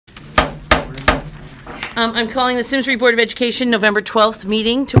I'm calling the Simsbury Board of Education November 12th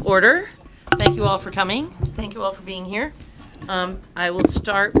meeting to order. Thank you all for coming. Thank you all for being here. I will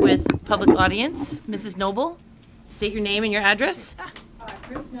start with public audience. Mrs. Noble, state your name and your address.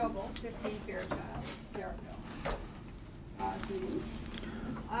 Chris Noble, 15 Fairchild, Jericho.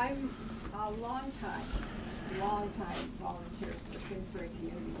 I'm a long time volunteer for Simsbury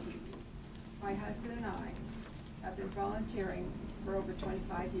Community TV. My husband and I have been volunteering for over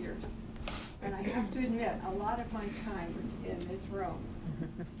 25 years. And I have to admit, a lot of my time was in this room.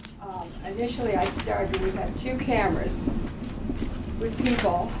 Initially, I started, we had 2 cameras with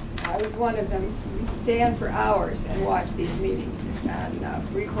people. I was one of them. We'd stand for hours and watch these meetings and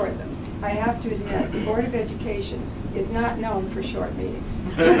record them. I have to admit, the Board of Education is not known for short meetings.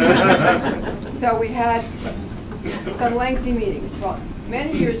 So we had some lengthy meetings. Well,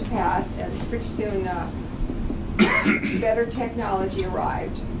 many years passed, and pretty soon better technology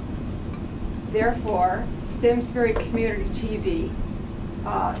arrived. Therefore, Simsbury Community TV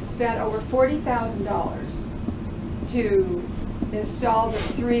spent over $40,000 to install the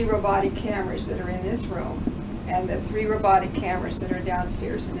 3 robotic cameras that are in this room and the 3 robotic cameras that are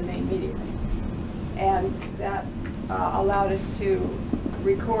downstairs in the main meeting room. And that allowed us to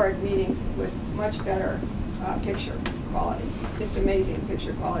record meetings with much better picture quality, just amazing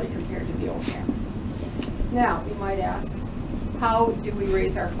picture quality compared to the old cameras. Now, you might ask, how do we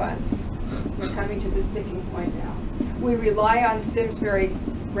raise our funds? We're coming to the sticking point now. We rely on Simsbury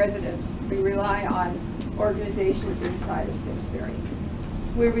residents. We rely on organizations inside of Simsbury.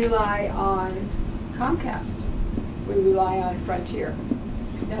 We rely on Comcast. We rely on Frontier.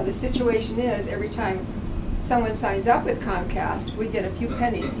 Now the situation is, every time someone signs up with Comcast, we get a few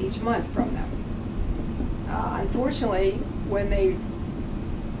pennies each month from them. Unfortunately, when they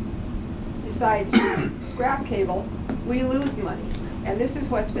decide to scrap cable, we lose money. And this is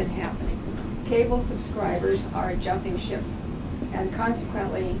what's been happening. Cable subscribers are jumping ship, and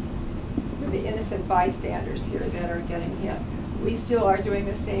consequently, we're the innocent bystanders here that are getting hit. We still are doing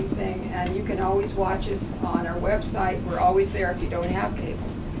the same thing, and you can always watch us on our website. We're always there if you don't have cable.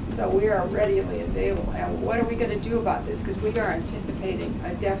 So we are readily available. And what are we going to do about this? Because we are anticipating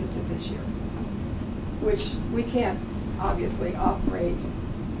a deficit this year, which we can't obviously operate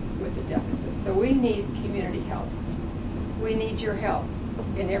with the deficit. So we need community help. We need your help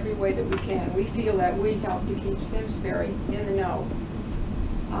in every way that we can. We feel that we help to keep Simsbury in the know.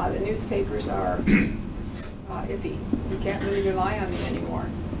 The newspapers are iffy. We can't really rely on them anymore.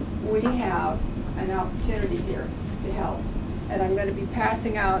 We have an opportunity here to help. And I'm going to be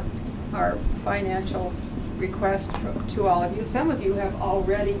passing out our financial request to all of you. Some of you have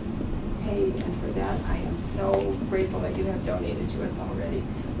already paid, and for that I am so grateful that you have donated to us already.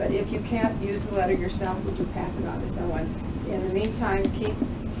 But if you can't use the letter yourself, would you pass it on to someone? In the meantime, keep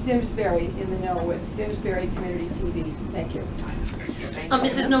Simsbury in the know with Simsbury Community TV. Thank you.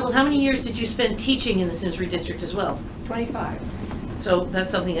 Mrs. Noble, how many years did you spend teaching in the Simsbury district as well? 25. So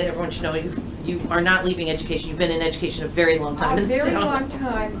that's something that everyone should know. You are not leaving education. You've been in education a very long time. A very long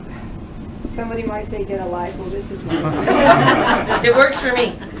time. Somebody might say get a life. Well, this is not. It works for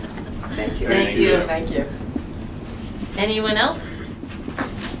me. Thank you. Thank you. Thank you. Anyone else?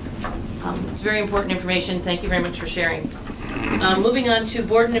 It's very important information. Thank you very much for sharing. Moving on to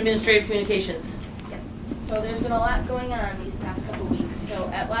board and administrative communications. Yes. So there's been a lot going on these past couple weeks. So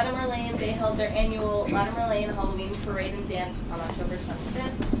at Latimer Lane, they held their annual Latimer Lane Halloween Parade and Dance on October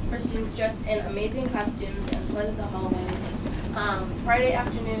 25th for students dressed in amazing costumes and flooded the hallways. Friday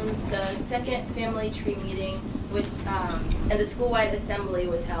afternoon, the second family tree meeting and a school-wide assembly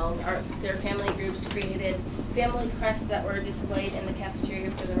was held. Their family groups created family crests that were displayed in the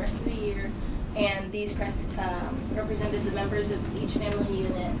cafeteria for the rest of the year, and these crests represented the members of each family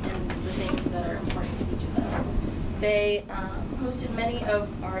unit and the things that are important to each of them. They hosted many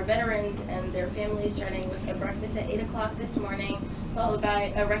of our veterans and their families, starting with a breakfast at 8 o'clock this morning, followed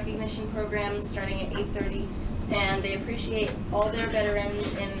by a recognition program starting at 8:30. And they appreciate all their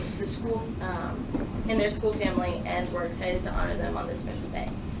veterans in the school, in their school family, and we're excited to honor them on this special day.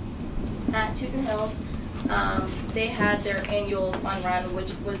 At Tooten Hills, they had their annual fun run,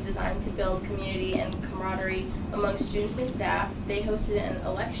 which was designed to build community and camaraderie among students and staff. They hosted an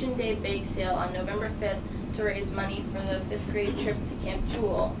election day bake sale on November 5th to raise money for the 5th grade trip to Camp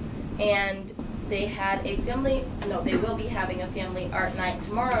Jewel. And they had they will be having a family art night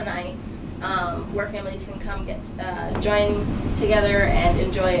tomorrow night, where families can come join together and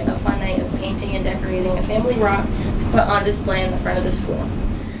enjoy a fun night of painting and decorating a family rock to put on display in the front of the school.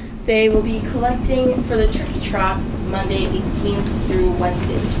 They will be collecting for the Turkey Trot Monday 18th through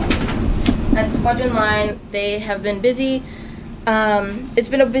Wednesday 20th. At Squadron Line, they have been busy It's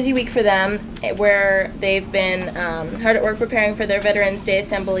been a busy week for them, where they've been hard at work preparing for their Veterans Day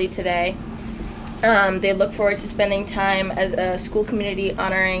Assembly today. They look forward to spending time as a school community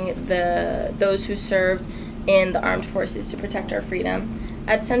honoring those who served in the armed forces to protect our freedom.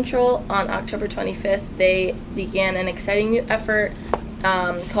 At Central on October 25th, they began an exciting new effort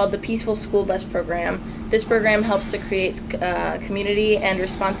called the Peaceful School Bus Program. This program helps to create community and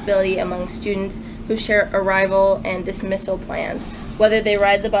responsibility among students who share arrival and dismissal plans. Whether they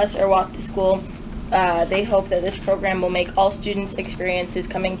ride the bus or walk to school, they hope that this program will make all students' experiences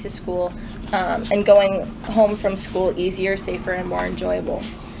coming to school and going home from school easier, safer, and more enjoyable.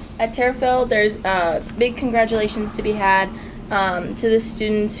 At Terriffill, there's big congratulations to be had to the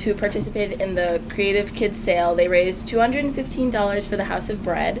students who participated in the Creative Kids Sale. They raised $215 for the House of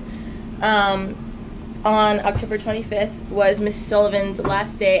Bread. On October 25th was Mrs. Sullivan's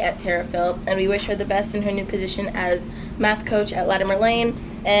last day at Terriffill, and we wish her the best in her new position as math coach at Latimer Lane,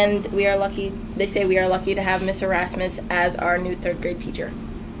 and we are lucky, they say we are lucky to have Miss Erasmus as our new 3rd grade teacher.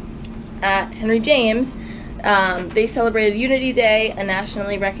 At Henry James, they celebrated Unity Day, a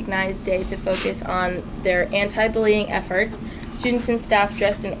nationally recognized day to focus on their anti-bullying efforts. Students and staff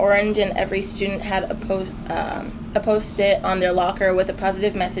dressed in orange, and every student had a post-it on their locker with a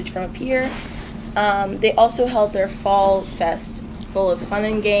positive message from a peer. They also held their Fall Fest, full of fun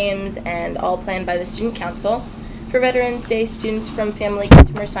and games, and all planned by the Student Council. For Veterans Day, students from Family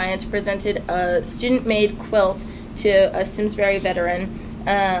Consumer Science presented a student-made quilt to a Simsbury veteran.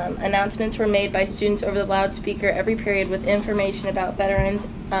 Announcements were made by students over the loudspeaker every period with information about veterans,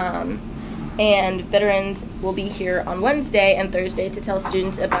 and veterans will be here on Wednesday and Thursday to tell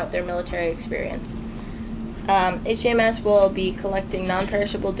students about their military experience. HJMS will be collecting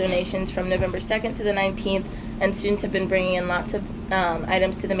non-perishable donations from November 2nd to the 19th, and students have been bringing in lots of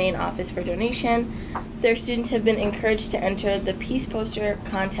items to the main office for donation. Their students have been encouraged to enter the Peace Poster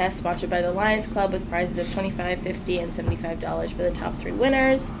Contest sponsored by the Lions Club with prizes of $25, $50, and $75 for the top 3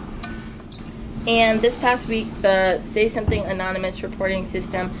 winners. And this past week, the Say Something Anonymous reporting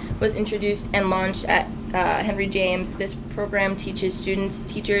system was introduced and launched at Henry James. This program teaches students,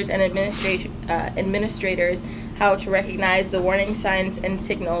 teachers, and administrators how to recognize the warning signs and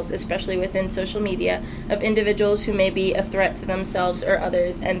signals, especially within social media, of individuals who may be a threat to themselves or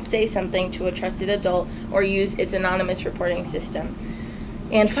others, and say something to a trusted adult or use its anonymous reporting system.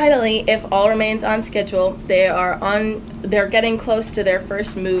 And finally, if all remains on schedule, they're getting close to their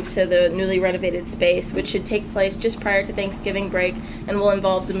first move to the newly renovated space, which should take place just prior to Thanksgiving break and will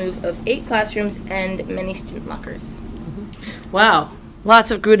involve the move of 8 classrooms and many student lockers. Wow,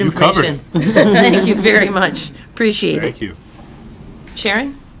 lots of good information. Thank you very much. Appreciate it. Thank you.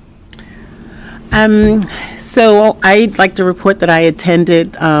 Sharon? So I'd like to report that I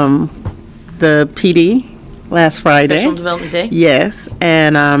attended the PD last Friday. Professional Development Day? Yes,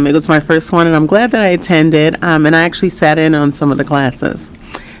 and it was my first one, and I'm glad that I attended, and I actually sat in on some of the classes.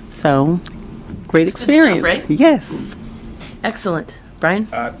 So, great experience. Good stuff, right? Yes. Excellent. Brian?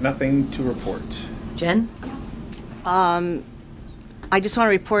 Nothing to report. Jen? I just want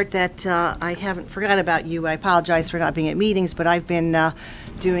to report that I haven't forgot about you. I apologize for not being at meetings, but I've been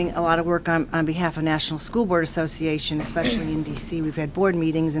doing a lot of work on behalf of National School Board Association, especially in D.C. We've had board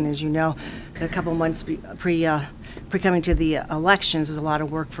meetings, and as you know, a couple months pre coming to the elections, there was a lot of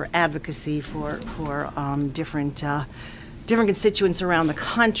work for advocacy for different constituents around the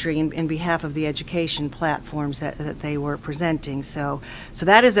country in behalf of the education platforms that they were presenting. So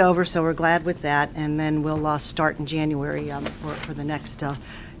that is over, so we're glad with that, and then we'll start in January for the next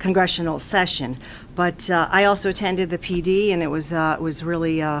congressional session. But I also attended the PD, and it was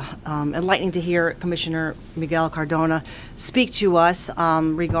really enlightening to hear Commissioner Miguel Cardona speak to us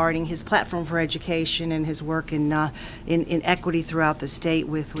regarding his platform for education and his work in equity throughout the state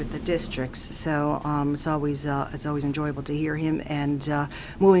with the districts. So it's always enjoyable to hear him. And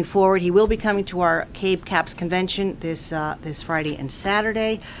moving forward, he will be coming to our CABE CAPS convention this Friday and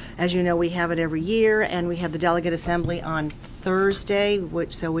Saturday. As you know, we have it every year, and we have the delegate assembly on Thursday,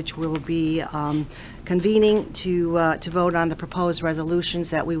 which will be convening to vote on the proposed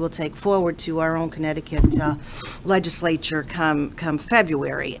resolutions that we will take forward to our own Connecticut legislature come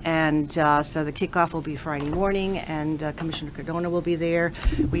February. And so the kickoff will be Friday morning, and Commissioner Cardona will be there.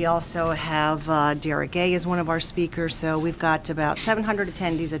 We also have Derek Gay as one of our speakers, so we've got about 700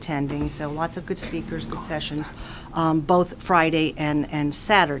 attendees attending, so lots of good speakers, good sessions, both Friday and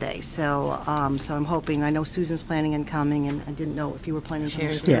Saturday. So I'm hoping, I know Susan's planning on coming, and I didn't know if you were planning on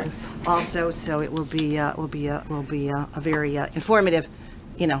coming Yes. also, so it will be a very informative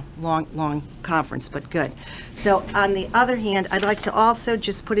long conference, but good. So on the other hand, I'd like to also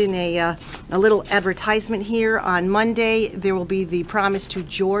just put in a little advertisement here. On Monday, there will be the Promise to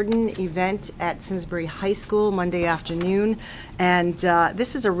Jordan event at Simsbury High School, Monday afternoon. And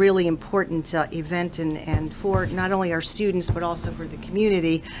this is a really important event and for not only our students, but also for the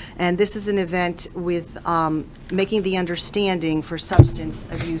community. And this is an event with making the understanding for substance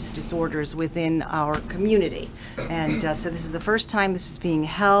abuse disorders within our community. And so this is the first time this is being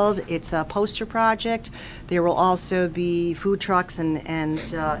held. It's a poster project. There will also be food trucks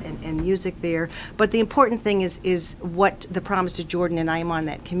and music there. But the important thing is what the Promise to Jordan, and I am on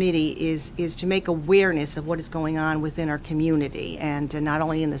that committee, is to make awareness of what is going on within our community, and not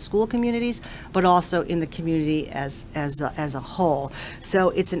only in the school communities, but also in the community as a whole. So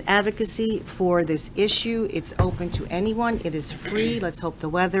it's an advocacy for this issue. It's open to anyone. It is free. Let's hope the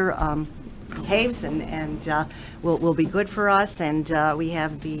weather behaves and will be good for us. And we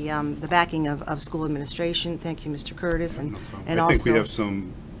have the backing of school administration. Thank you, Mr. Curtis. And I think we have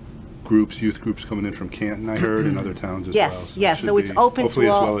some youth groups coming in from Canton, I heard, and other towns as well. Yes, yes. So it's open to all. Hopefully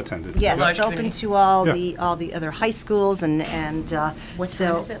it's well attended. Yes, Large it's open community. to all Yeah. the other high schools and What so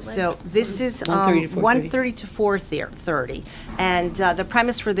time is it, Liz? so this is 1:30 to 4:30. 1:30 to 4:30, and the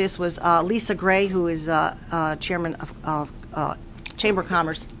premise for this was Lisa Gray, who is chairman of Chamber of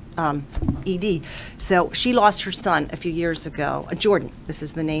Commerce. ED. So she lost her son a few years ago, Jordan, this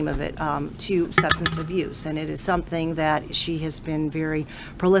is the name of it, to substance abuse. And it is something that she has been very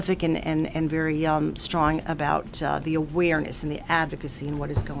prolific and very strong about the awareness and the advocacy and what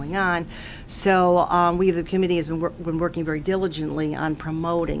is going on. So we, the committee, has been working very diligently on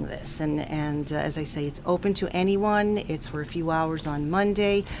promoting this. And as I say, it's open to anyone. It's for a few hours on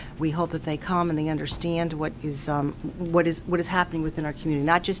Monday. We hope that they come and they understand what is happening within our community,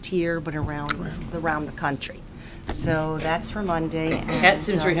 not just here, but around the country. So that's for Monday. And, At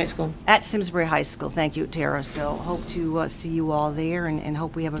Simsbury High School. At Simsbury High School. Thank you, Tara. So hope to see you all there, and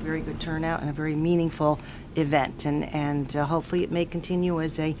hope we have a very good turnout and a very meaningful event. And hopefully it may continue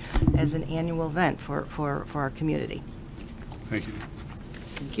as an annual event for our community. Thank you.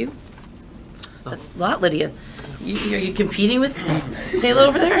 Thank you. That's a lot, Lydia. Are you competing with Kayla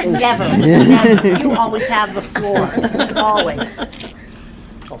over there? Never, never. You always have the floor. Always.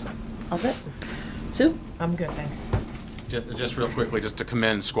 All set? Sue? I'm good, thanks. Just real quickly, just to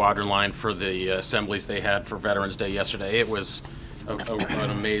commend Squadron Line for the assemblies they had for Veterans Day yesterday. It was an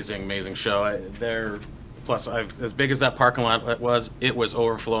amazing show. Plus, as big as that parking lot was, it was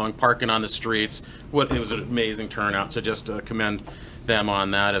overflowing, parking on the streets. It was an amazing turnout. So just commend them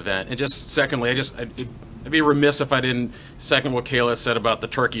on that event. And just secondly, I'd be remiss if I didn't second what Kayla said about the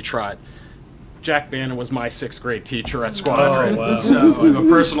turkey trot. Jack Bannon was my 6th grade teacher at Squadron, so I have a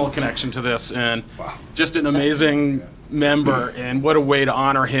personal connection to this, and just an amazing member, and what a way to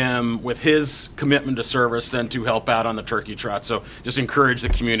honor him with his commitment to service than to help out on the turkey trot. So just encourage the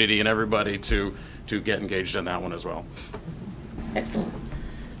community and everybody to get engaged in that one as well. Excellent.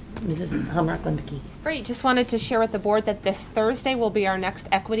 Mrs. Hamrock-Lembke. Great, just wanted to share with the board that this Thursday will be our next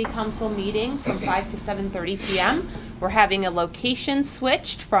Equity Council meeting from 5 to 7:30 p.m. We're having a location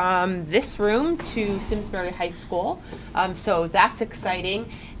switched from this room to Simsbury High School, so that's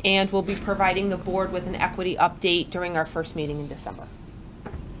exciting, and we'll be providing the board with an equity update during our first meeting in December.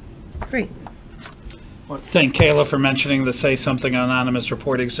 Great. Thank Kayla for mentioning the Say Something Anonymous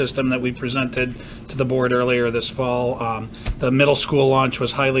reporting system that we presented to the board earlier this fall. The middle school launch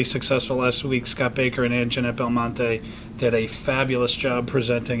was highly successful last week. Scott Baker and Anjanette Belmonte did a fabulous job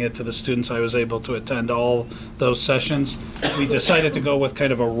presenting it to the students. I was able to attend all those sessions. We decided to go with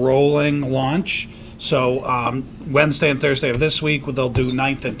kind of a rolling launch. So Wednesday and Thursday of this week, they'll do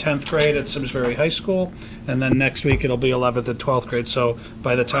 9th and 10th grade at Simsbury High School, and then next week it'll be 11th and 12th grade. So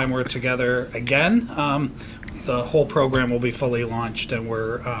by the time we're together again, the whole program will be fully launched, and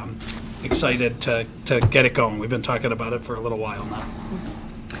we're excited to get it going. We've been talking about it for a little while now.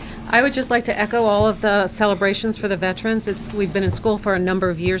 I would just like to echo all of the celebrations for the veterans. We've been in school for a number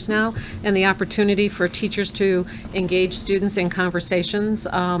of years now, and the opportunity for teachers to engage students in conversations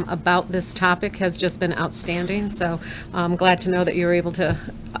about this topic has just been outstanding. So I'm glad to know that you were able to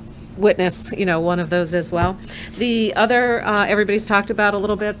witness, one of those as well. The other, everybody's talked about a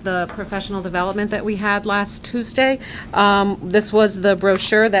little bit, the professional development that we had last Tuesday. This was the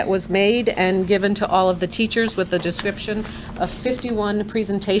brochure that was made and given to all of the teachers with the description of 51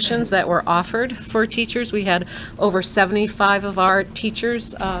 presentations that were offered for teachers. We had over 75 of our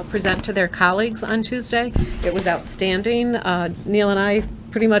teachers present to their colleagues on Tuesday. It was outstanding. Neil and I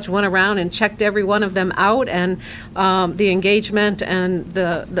pretty much went around and checked every one of them out, and the engagement and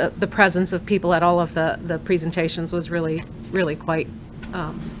the presence of people at all of the presentations was really quite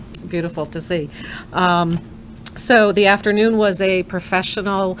beautiful to see. So the afternoon was a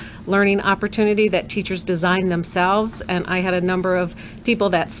professional learning opportunity that teachers designed themselves, and I had a number of people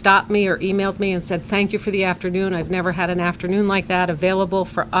that stopped me or emailed me and said, thank you for the afternoon. I've never had an afternoon like that available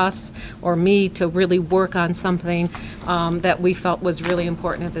for us or me to really work on something that we felt was really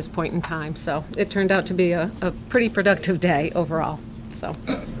important at this point in time. So it turned out to be a pretty productive day overall. So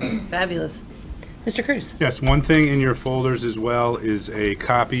Fabulous. Mr. Cruz? Yes, one thing in your folders as well is a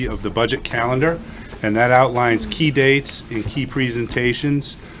copy of the budget calendar, and that outlines key dates and key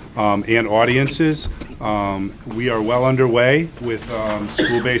presentations and audiences. We are well underway with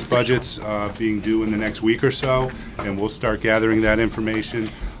school-based budgets being due in the next week or so, and we'll start gathering that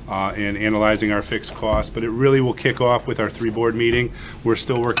information and analyzing our fixed costs. But it really will kick off with our 3-board meeting. We're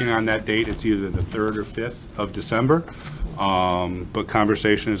still working on that date. It's either the 3rd or 5th of December. But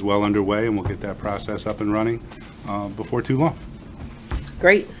conversation is well underway, and we'll get that process up and running before too long.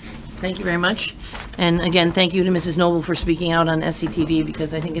 Great. Thank you very much. And again, thank you to Mrs. Noble for speaking out on SCTV,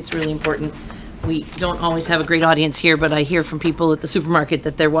 because I think it's really important. We don't always have a great audience here, but I hear from people at the supermarket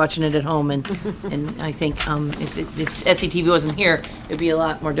that they're watching it at home, and I think if SCTV wasn't here, it'd be a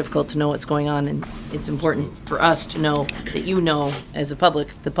lot more difficult to know what's going on, and it's important for us to know that you know, as the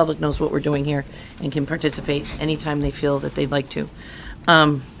public knows what we're doing here and can participate anytime they feel that they'd like to.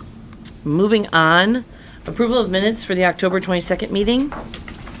 Moving on, approval of minutes for the October 22nd meeting.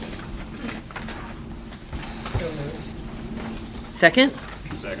 Second?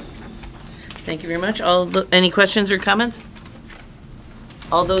 Second. Thank you very much. Any questions or comments?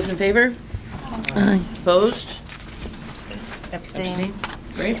 All those in favor? Aye. Opposed? Abstain.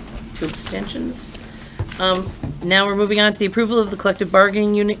 Great. 2 abstentions. Now we're moving on to the approval of the collective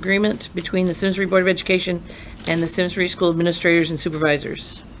bargaining unit agreement between the Simsbury Board of Education and the Simsbury School Administrators and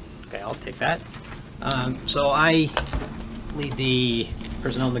Supervisors. Okay, I'll take that. So I lead the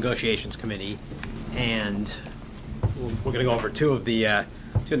Personnel Negotiations Committee, and we're going to go over two of the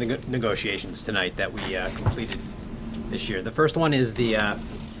negotiations tonight that we completed this year. The first one is the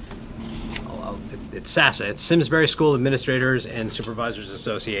it's SASA. It's Simsbury School Administrators and Supervisors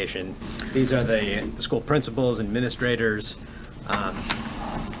Association. These are the school principals, administrators. A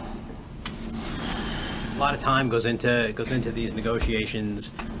lot of time goes into these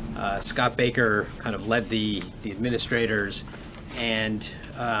negotiations. Scott Baker kind of led the administrators, and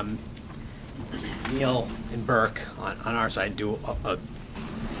Neil and Burke on our side do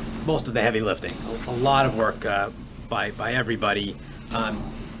most of the heavy lifting. A lot of work by everybody.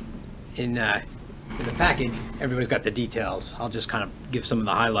 In the package, everybody's got the details. I'll just kind of give some of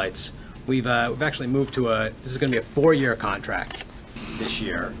the highlights. We've actually moved to this is going to be a 4-year contract this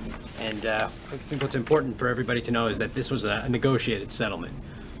year, and I think what's important for everybody to know is that this was a negotiated settlement.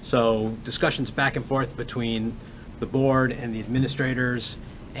 So discussions back and forth between the board and the administrators,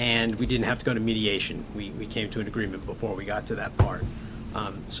 and we didn't have to go to mediation. We came to an agreement before we got to that part.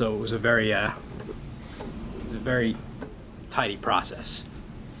 So it was a very tidy process.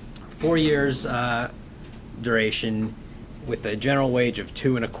 4 years duration, with a general wage of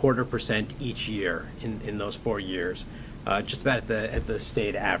 2.25% each year in those 4 years, just about at the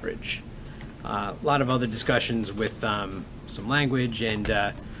state average. A lot of other discussions with some language, and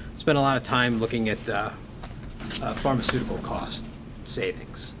spent a lot of time looking at pharmaceutical cost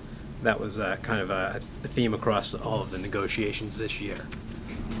savings. That was kind of a theme across all of the negotiations this year.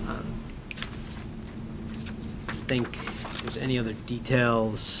 I think if there's any other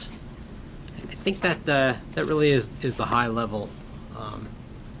details, I think that really is the high level.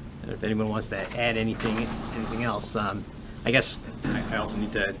 And if anyone wants to add anything else, I guess I also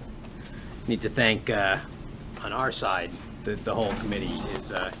need to thank on our side the whole committee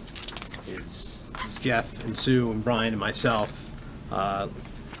is Jeff and Sue and Brian and myself. A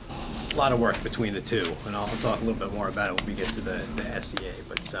lot of work between the two, and I'll talk a little bit more about it when we get to the SCA.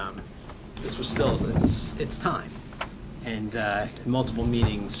 But this was still it's time, and multiple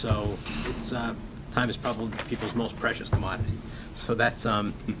meetings. So it's time is probably people's most precious commodity. So that's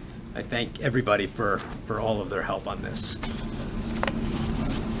I thank everybody for all of their help on this.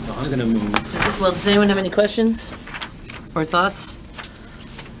 So I'm going to move. Well, does anyone have any questions or thoughts?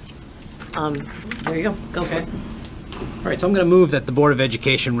 There you go. Go for it. All right, so I'm going to move that the Board of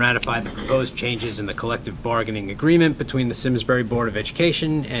Education ratify the proposed changes in the collective bargaining agreement between the Simsbury Board of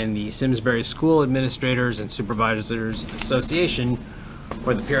Education and the Simsbury School Administrators and Supervisors Association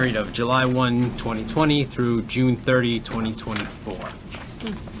for the period of July 1, 2020 through June 30, 2024.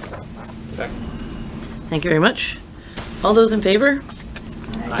 Thank you very much. All those in favor?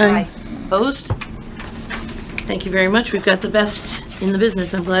 Aye. Opposed? Thank you very much. We've got the best in the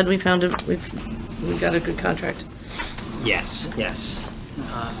business. I'm glad we found it. We've got a good contract. Yes, yes.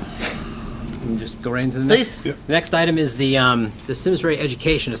 We can just go right into the next. Please. The next item is the Simsbury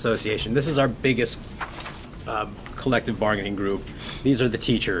Education Association. This is our biggest collective bargaining group. These are the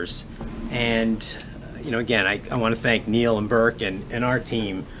teachers. And, again, I want to thank Neil and Burke and our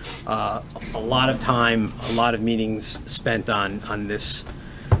team. A lot of time, a lot of meetings spent on this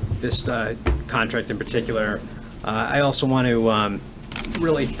contract in particular. I also want to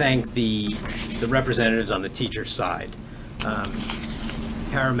really thank the representatives on the teacher side.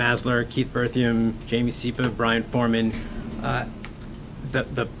 Kara Masler, Keith Berthium, Jamie Sipa, Brian Foreman.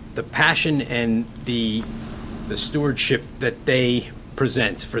 The passion and the stewardship that they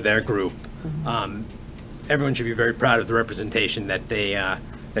present for their group. Everyone should be very proud of the representation that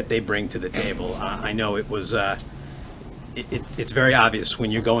they bring to the table. I know it was it's very obvious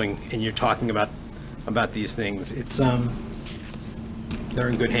when you're going and you're talking about these things. It's they're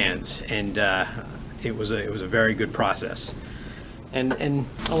in good hands, and it was a very good process, and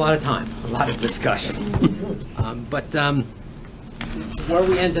a lot of time, a lot of discussion. But where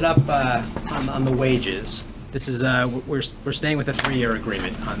we ended up on the wages, this is we're staying with a 3-year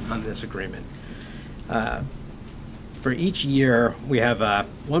agreement on this agreement. For each year, we have a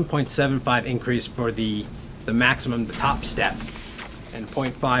 1.75 increase for the maximum, the top step, and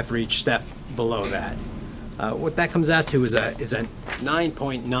 0.5 for each step below that. What that comes out to is a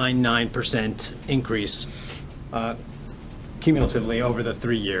 9.99% increase cumulatively over the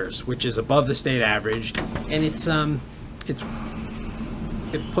 3 years, which is above the state average, and it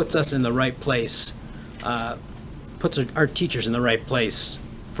puts us in the right place, puts our teachers in the right place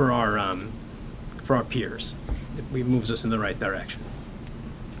for our peers. It moves us in the right direction.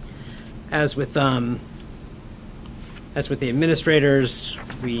 As with the administrators,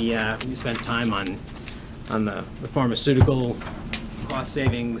 we spent time on the pharmaceutical cost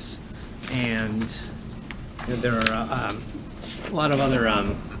savings, and there are a lot of other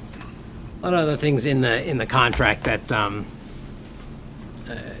things in the contract that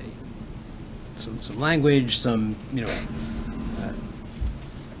some language, some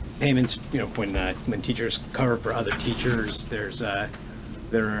payments, when teachers cover for other teachers, there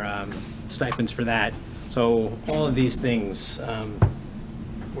are stipends for that. So all of these things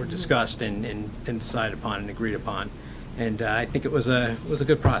were discussed and decided upon and agreed upon, and I think it was a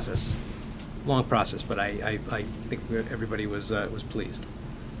good process, long process, but I think everybody was pleased.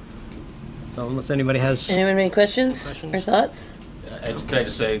 So unless anybody has Anyone have any questions or thoughts? Can I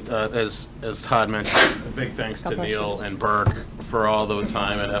just say, as Todd mentioned, a big thanks to Neil and Burke for all the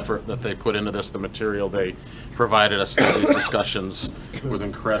time and effort that they put into this. The material they provided us through these discussions was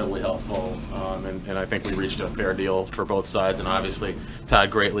incredibly helpful, and I think we reached a fair deal for both sides. And obviously,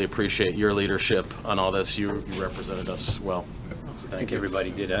 Todd, greatly appreciate your leadership on all this. You represented us well. So I think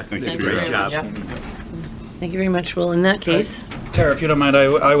everybody did a Thank you great very job. much. Thank you very much. Well, in that case, Tara, if you don't mind,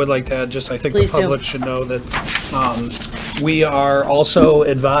 I would like to add, just I think the Please do. public should know that we are also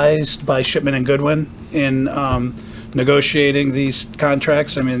advised by Shipman and Goodwin in negotiating these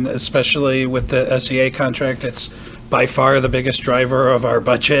contracts. I mean, especially with the SEA contract, it's by far the biggest driver of our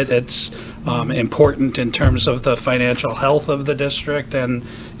budget. It's important in terms of the financial health of the district, and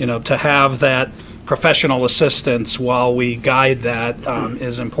to have that professional assistance while we guide that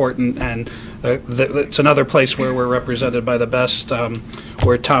is important, and it's another place where we're represented by the best,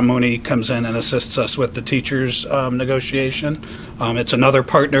 where Tom Mooney comes in and assists us with the teachers negotiation. It's another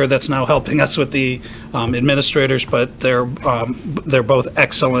partner that's now helping us with the administrators, but they're both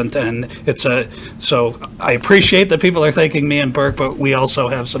excellent, and so I appreciate that people are thanking me and Burke, but we also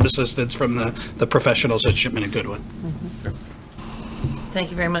have some assistance from the professionals at Shipman and Goodwin. thank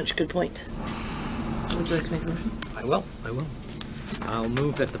you very much. Good point. Would you like to make a motion? I will. I'll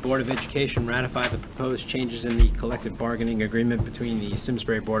move that the Board of Education ratify the proposed changes in the collective bargaining agreement between the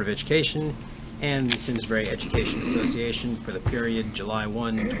Simsbury Board of Education and the Simsbury Education Association for the period July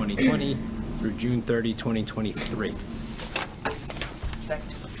 1, 2020 through June 30, 2023.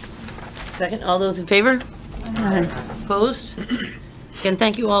 Second, all those in favor? Opposed? Again,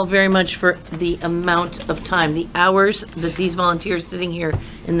 thank you all very much for the amount of time, the hours that these volunteers sitting here,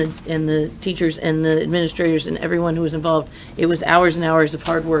 and the teachers and the administrators and everyone who was involved. It was hours and hours of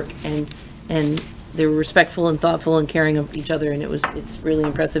hard work, and they were respectful and thoughtful and caring of each other, and it's really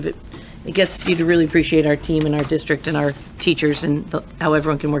impressive. It gets you to really appreciate our team and our district and our teachers and how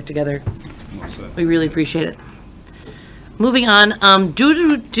everyone can work together. We really appreciate it. Moving on,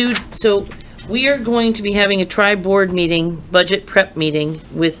 so we are going to be having a tri-board meeting, budget prep meeting,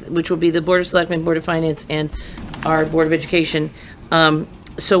 which will be the Board of Selectmen, Board of Finance, and our Board of Education.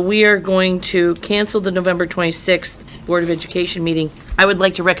 So we are going to cancel the November 26th Board of Education meeting. I would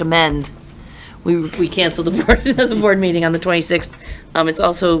like to recommend we canceled the board meeting on the 26th. It's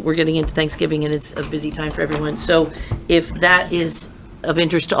also, we're getting into Thanksgiving, and it's a busy time for everyone. So if that is of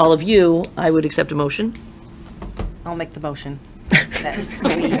interest to all of you, I would accept a motion. I'll make the motion that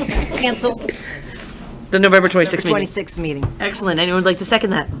we cancel The November the 26th meeting. 26th meeting. Excellent. Anyone would like to second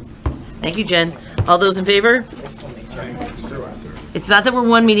that? Thank you, Jen. All those in favor? It's not that we're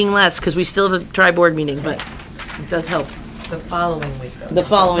one meeting less, because we still have a tri-board meeting, but it does help. The following week, though. The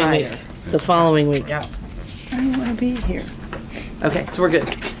following week. Prior. The following week. Yeah. I don't want to be here. Okay, so we're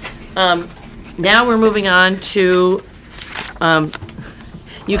good. Now we're moving on to,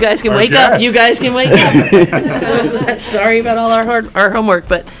 you guys can wake up. You guys can wake up. So, sorry about all our homework,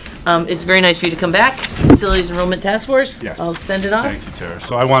 but it's very nice for you to come back. Facilities Enrollment Task Force. Yes. I'll send it off. Thank you, Tara.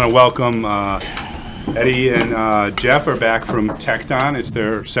 So I want to welcome Eddie and Jeff are back from Tecton. It's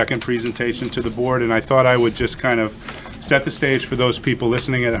their second presentation to the board, and I thought I would just kind of set the stage for those people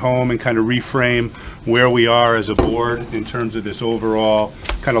listening at home and kind of reframe where we are as a board in terms of this overall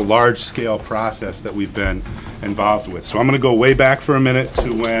kind of large-scale process that we've been involved with. So I'm going to go way back for a minute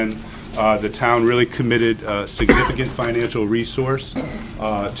to when the town really committed a significant financial resource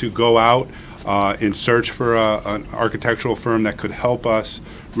to go out in search for an architectural firm that could help us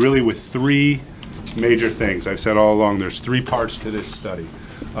really with three major things. I've said all along there's three parts to this study.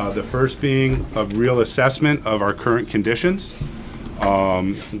 The first being a real assessment of our current conditions.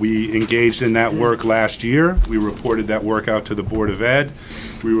 We engaged in that work last year. We reported that work out to the Board of Ed.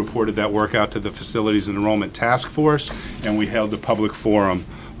 We reported that work out to the Facilities and Enrollment Task Force, and we held a public forum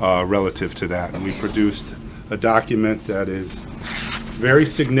relative to that. And we produced a document that is very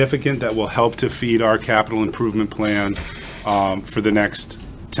significant that will help to feed our capital improvement plan for the next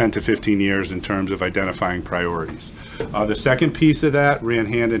 10 to 15 years in terms of identifying priorities. The second piece of that ran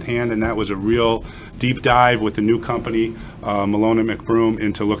hand in hand, and that was a real deep dive with the new company, Malone and McBroom,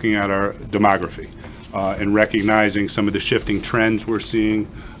 into looking at our demography and recognizing some of the shifting trends we're seeing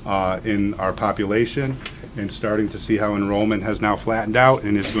in our population and starting to see how enrollment has now flattened out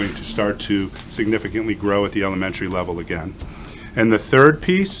and is going to start to significantly grow at the elementary level again. And the third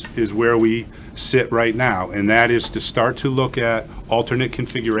piece is where we sit right now, and that is to start to look at alternate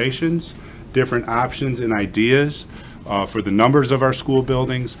configurations, different options and ideas for the numbers of our school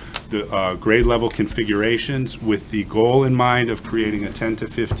buildings, the grade level configurations, with the goal in mind of creating a 10 to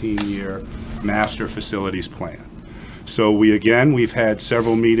 15 year master facilities plan. So we've had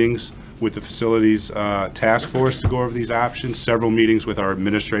several meetings with the facilities task force to go over these options, several meetings with our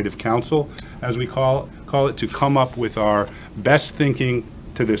administrative council, as we call it, to come up with our best thinking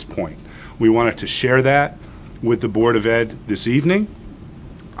to this point. We wanted to share that with the Board of Ed this evening.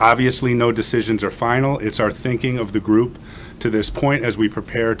 Obviously, no decisions are final. It's our thinking of the group to this point as we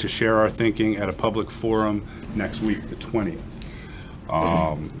prepare to share our thinking at a public forum next week, the 20th.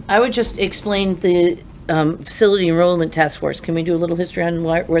 I would just explain the Facility Enrollment Task Force. Can we do a little history on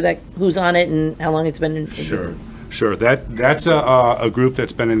who's on it and how long it's been in existence? Sure. That's a group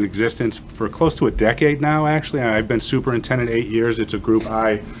that's been in existence for close to a decade now, actually. I've been superintendent 8 years. It's a group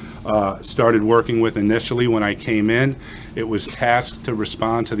I started working with initially when I came in. It was tasked to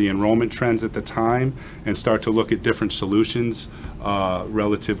respond to the enrollment trends at the time and start to look at different solutions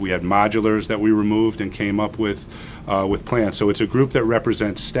relative. We had modulars that we removed and came up with plans. So it's a group that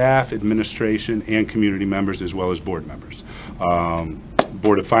represents staff, administration, and community members as well as board members.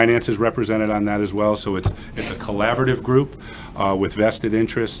 Board of Finance is represented on that as well. So it's a collaborative group with vested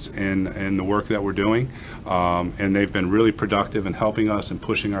interests in the work that we're doing. And they've been really productive in helping us and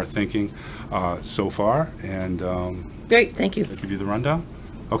pushing our thinking so far. And great, thank you. I'll give you the rundown.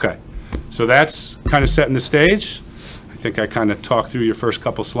 Okay, so that's kind of setting the stage. I think I kind of talked through your first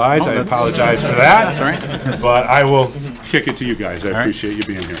couple slides. I apologize for that. That's all right. But I will kick it to you guys. I appreciate you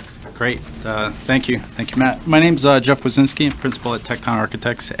being here. Great. Thank you. Thank you, Matt. My name's Jeff Wazinski, I'm principal at Tecton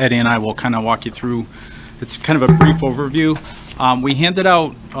Architects. Eddie and I will kind of walk you through, it's kind of a brief overview. We handed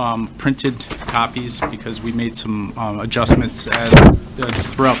out printed copies because we made some adjustments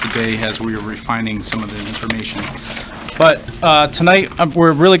throughout the day as we were refining some of the information. But tonight,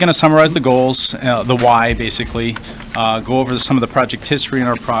 we're really going to summarize the goals, the why, basically, go over some of the project history in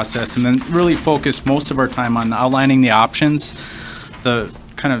our process, and then really focus most of our time on outlining the options,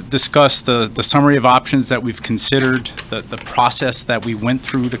 kind of discuss the summary of options that we've considered, the process that we went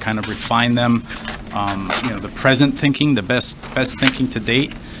through to kind of refine them, the present thinking, the best thinking to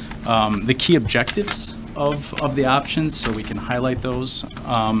date, the key objectives of the options, so we can highlight those,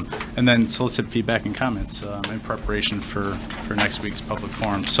 and then solicit feedback and comments in preparation for next week's public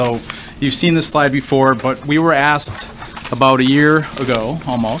forum. So you've seen this slide before, but we were asked about a year ago,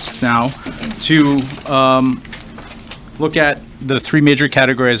 almost now, to look at the three major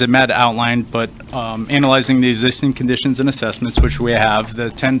categories that Matt outlined, but analyzing the existing conditions and assessments, which we have, the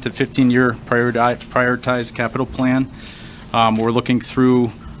 10 to 15-year prioritized capital plan. We're looking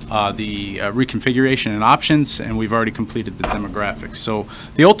through the reconfiguration and options, and we've already completed the demographics. So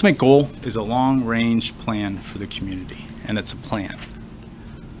the ultimate goal is a long-range plan for the community, and it's a plan.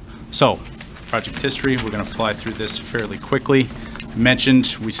 So, project history, we're going to fly through this fairly quickly.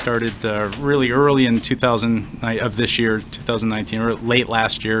 Mentioned we started really early in 2019, or late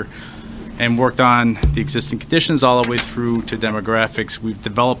last year, and worked on the existing conditions all the way through to demographics. We've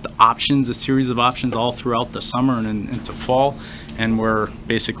developed options, a series of options all throughout the summer and into fall, and we're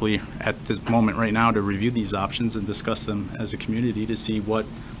basically at this moment right now to review these options and discuss them as a community to see what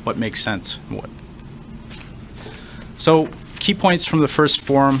makes sense and what. So key points from the first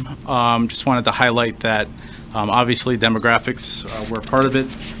forum, just wanted to highlight that obviously demographics were a part of it,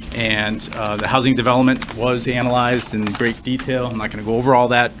 and the housing development was analyzed in great detail. I'm not going to go over all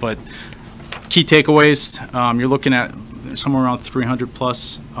that, but key takeaways, you're looking at somewhere around 300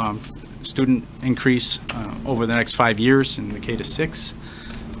 plus student increase over the next 5 years in the K to 6.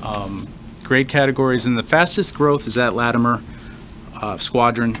 Grade categories, and the fastest growth is at Latimer,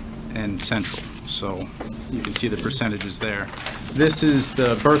 Squadron, and Central. So you can see the percentages there. This is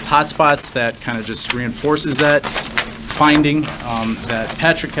the birth hotspots that kind of just reinforces that finding that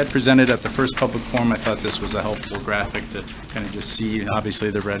Patrick had presented at the first public forum. I thought this was a helpful graphic to kind of just see.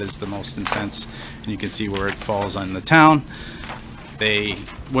 Obviously, the red is the most intense, and you can see where it falls on the town.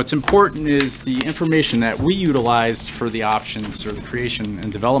 What's important is the information that we utilized for the options, or the creation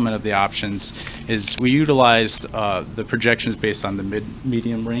and development of the options, is we utilized the projections based on the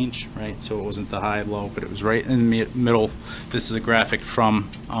medium range, right? So it wasn't the high, low, but it was right in the middle. This is a graphic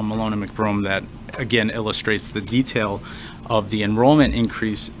from Malone and McBrome that, again, illustrates the detail of the enrollment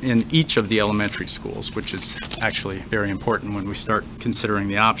increase in each of the elementary schools, which is actually very important when we start considering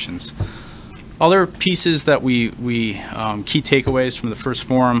the options. Other pieces that key takeaways from the first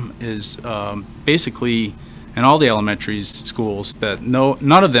forum is basically in all the elementary schools that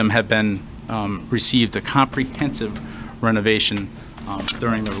none of them have been received a comprehensive renovation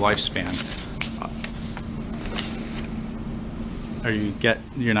during their lifespan.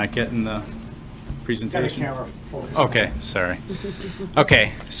 You're not getting the presentation? Okay, sorry.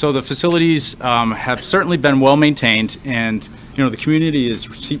 Okay, so the facilities have certainly been well maintained, and the community has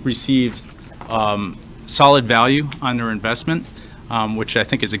received solid value on their investment, which I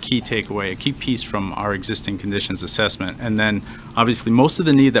think is a key takeaway, a key piece from our existing conditions assessment. And then obviously most of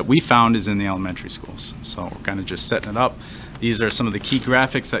the need that we found is in the elementary schools. So we're kind of just setting it up. These are some of the key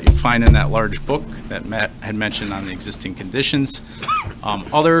graphics that you'll find in that large book that Matt had mentioned on the existing conditions.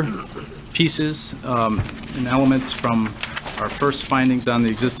 Other pieces and elements from our first findings on the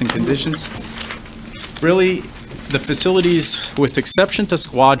existing conditions. Really, the facilities, with exception to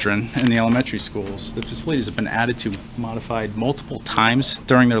Squadron in the elementary schools, the facilities have been added to, modified multiple times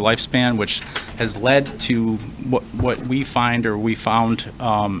during their lifespan, which has led to what we found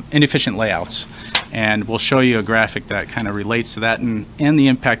inefficient layouts. And we'll show you a graphic that kind of relates to that and the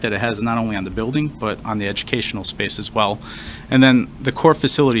impact that it has not only on the building, but on the educational space as well. And then the core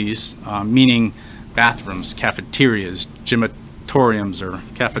facilities, meaning bathrooms, cafeterias, gymatoriums or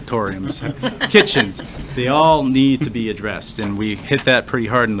cafetoriums, kitchens, they all need to be addressed. And we hit that pretty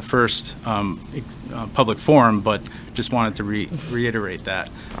hard in the first public forum, but just wanted to reiterate that.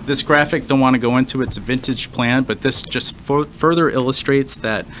 This graphic, don't want to go into, it's a vintage plan, but this just further illustrates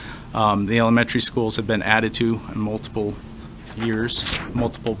that the elementary schools have been added to in multiple years,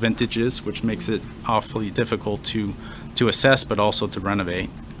 multiple vintages, which makes it awfully difficult to assess, but also to renovate.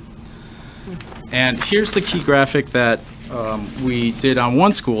 And here's the key graphic that we did on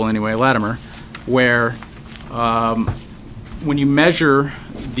one school anyway, Latimer, where when you measure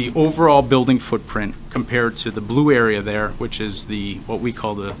the overall building footprint compared to the blue area there, which is what we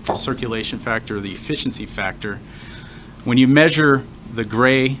call the circulation factor, or the efficiency factor, when you measure the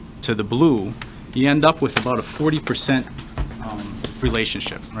gray to the blue, you end up with about a 40%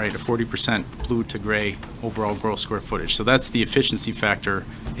 relationship, right? A 40% blue to gray overall gross square footage. So that's the efficiency factor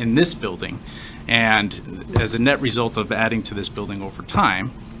in this building. And as a net result of adding to this building over time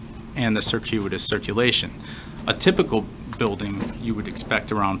and the circuitous circulation, a typical building you would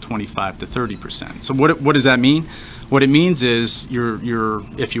expect around 25 to 30%. So what does that mean? What it means is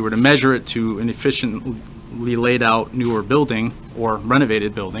if you were to measure it to an efficiently laid out newer building or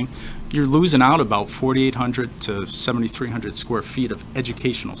renovated building, you're losing out about 4,800 to 7,300 square feet of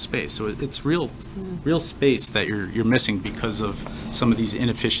educational space. So it's real space that you're missing because of some of these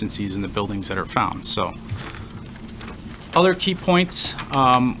inefficiencies in the buildings that are found. So Other key points,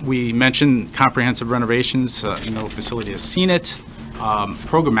 we mentioned comprehensive renovations. No facility has seen it.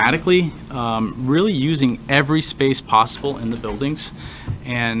 Programmatically, really using every space possible in the buildings.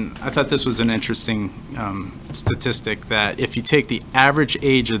 And I thought this was an interesting statistic that if you take the average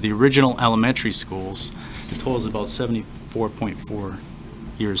age of the original elementary schools, the total is about 74.4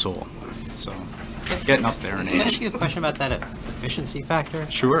 years old. So getting up there in age. Can I ask you a question about that efficiency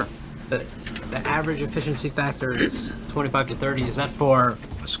factor? Sure. The average efficiency factor is 25 to 30. Is that for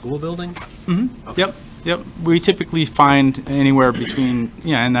a school building? Mm-hmm. Okay. Yep. We typically find anywhere between,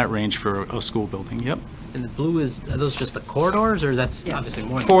 in that range for a school building. Yep. And the blue are those just the corridors, or that's obviously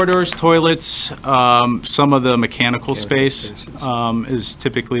more? Corridors, toilets, some of the mechanical space is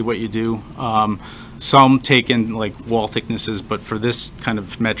typically what you do. Some take in like wall thicknesses, but for this kind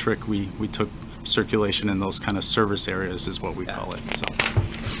of metric, we took circulation in those kind of service areas is what we call it. So,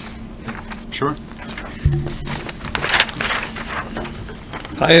 sure.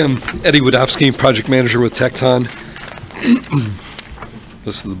 Hi, I'm Eddie Wadowski, project manager with Tecton.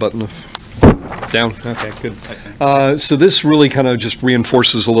 This is the button of down. Okay, good. So this really kind of just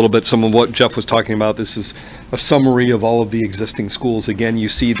reinforces a little bit some of what Jeff was talking about. This is a summary of all of the existing schools. Again, you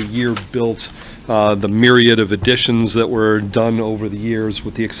see the year built, the myriad of additions that were done over the years,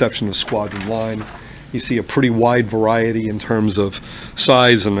 with the exception of Squadron Line. You see a pretty wide variety in terms of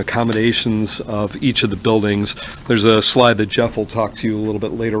size and accommodations of each of the buildings. There's a slide that Jeff will talk to you a little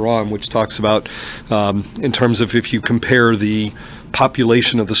bit later on, which talks about in terms of if you compare the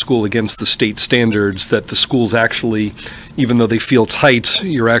population of the school against the state standards, that the schools actually, even though they feel tight,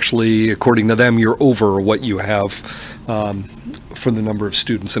 you're actually, according to them, you're over what you have for the number of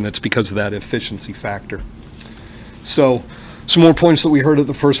students, and it's because of that efficiency factor. So, some more points that we heard at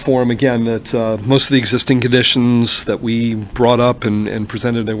the first forum, again, that most of the existing conditions that we brought up and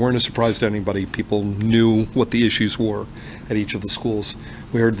presented, they weren't a surprise to anybody. People knew what the issues were at each of the schools.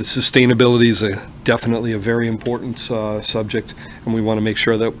 We heard the sustainability is definitely a very important subject, and we want to make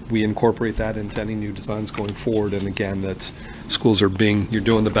sure that we incorporate that into any new designs going forward. And again, that schools you're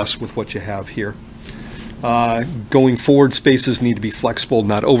doing the best with what you have here. Going forward, spaces need to be flexible,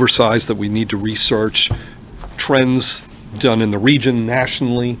 not oversized, that we need to research trends done in the region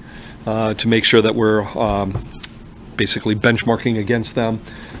nationally to make sure that we're basically benchmarking against them.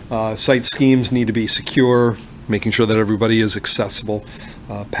 Site schemes need to be secure, making sure that everybody is accessible,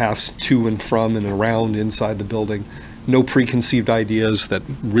 paths to and from and around inside the building. No preconceived ideas, that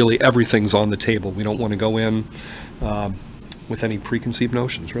really everything's on the table. We don't want to go in with any preconceived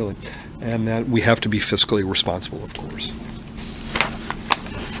notions, really. And that we have to be fiscally responsible, of course.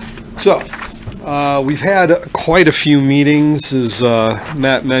 So, we've had quite a few meetings, as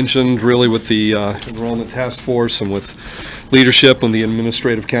Matt mentioned, really with the Enrollment Task Force and with leadership and the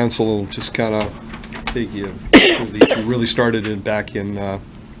Administrative Council. Will just kind of take you through these. We really started it back in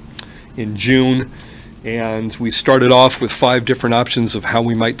June, and we started off with 5 different options of how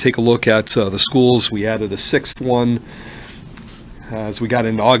we might take a look at the schools. We added a 6th one. As we got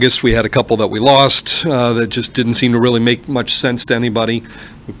into August, we had a couple that we lost that just didn't seem to really make much sense to anybody.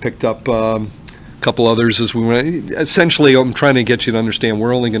 We picked up a couple others as we went. Essentially, I'm trying to get you to understand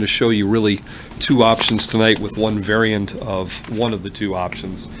we're only going to show you really 2 options tonight with one variant of one of the 2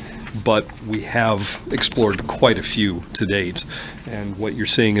 options. But we have explored quite a few to date. And what you're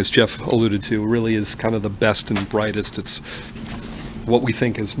seeing, as Jeff alluded to, really is kind of the best and brightest. It's what we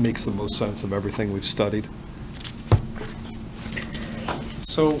think makes the most sense of everything we've studied.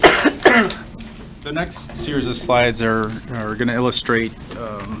 So the next series of slides are going to illustrate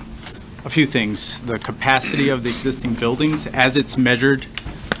a few things. The capacity of the existing buildings as it's measured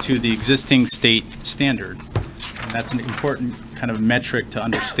to the existing state standard. And that's an important kind of metric to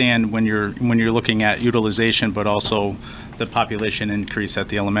understand when you're looking at utilization, but also the population increase at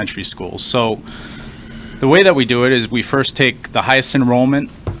the elementary schools. So the way that we do it is we first take the highest enrollment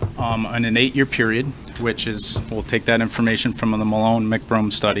on an 8-year period, which is, we'll take that information from the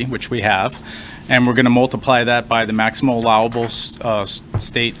Malone-McBrome study, which we have, and we're going to multiply that by the maximum allowable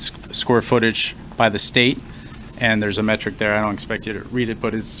state square footage by the state. And there's a metric there. I don't expect you to read it,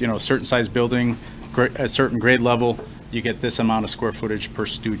 but it's, a certain size building, a certain grade level, you get this amount of square footage per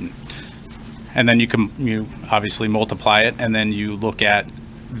student. And then you obviously multiply it, and then you look at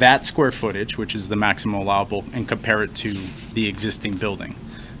that square footage, which is the maximum allowable, and compare it to the existing building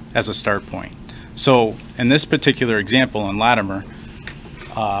as a start point. So in this particular example in Latimer,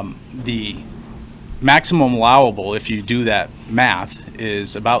 the maximum allowable, if you do that math,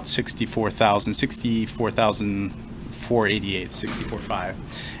 is about 64,488,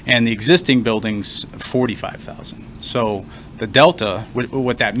 and the existing building's 45,000. So the delta,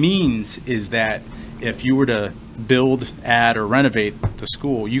 what that means is that if you were to build, add, or renovate the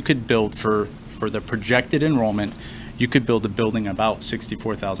school, you could build for the projected enrollment, you could build a building about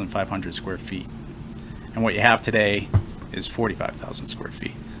 64,500 square feet. And what you have today is 45,000 square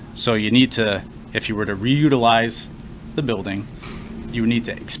feet. So you need to, if you were to reutilize the building, you would need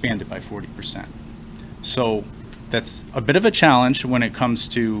to expand it by 40%. So that's a bit of a challenge when it comes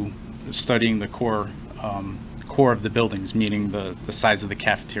to studying the core of the buildings, meaning the size of the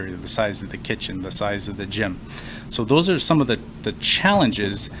cafeteria, the size of the kitchen, the size of the gym. So those are some of the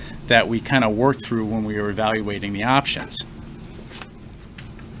challenges that we kind of worked through when we were evaluating the options.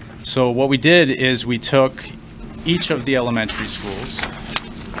 So what we did is we took each of the elementary schools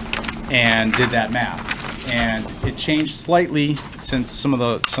and did that math. And it changed slightly since some of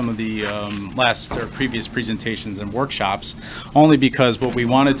the last or previous presentations and workshops, only because what we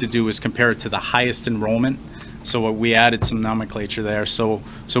wanted to do was compare it to the highest enrollment. So we added some nomenclature there. So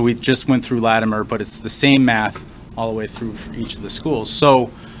we just went through Latimer, but it's the same math all the way through for each of the schools. So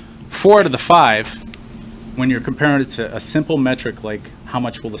 4 out of the 5, when you're comparing it to a simple metric like how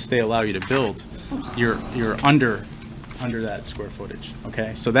much will the state allow you to build, you're under that square footage.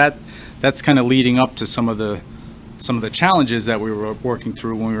 Okay, so that's kind of leading up to some of the challenges that we were working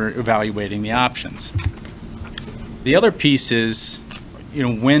through when we were evaluating the options. The other piece is,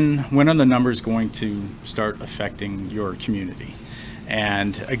 when are the numbers going to start affecting your community?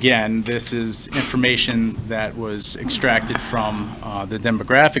 And again, this is information that was extracted from the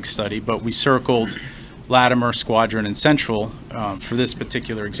demographic study, but we circled Latimer, Squadron, and Central for this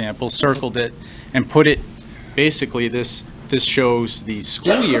particular example, circled it and put it, basically this shows the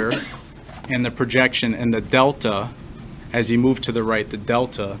school year and the projection and the delta as you move to the right, the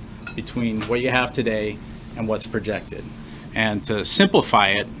delta between what you have today and what's projected. And to simplify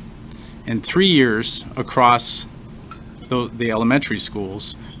it, in 3 years across the elementary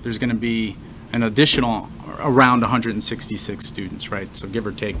schools, there's going to be an additional around 166 students, right? So give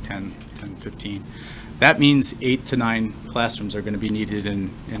or take 10, 15. That means 8 to 9 classrooms are going to be needed in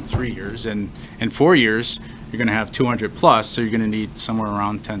 3 years. And in 4 years, you're going to have 200 plus, so you're going to need somewhere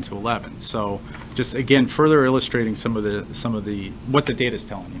around 10 to 11. So just, again, further illustrating some of the what the data is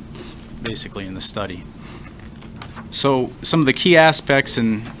telling you, basically, in the study. So some of the key aspects,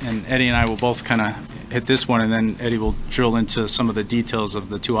 and Eddie and I will both kind of hit this one, and then Eddie will drill into some of the details of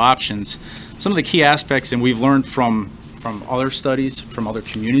the 2 options. Some of the key aspects, and we've learned from other studies, from other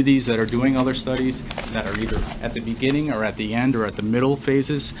communities that are doing other studies that are either at the beginning or at the end or at the middle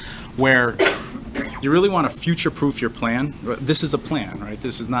phases, where you really want to future-proof your plan. This is a plan, right?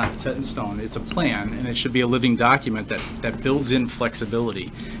 This is not set in stone. It's a plan, and it should be a living document that builds in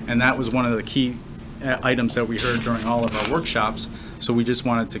flexibility. And that was one of the key items that we heard during all of our workshops, so we just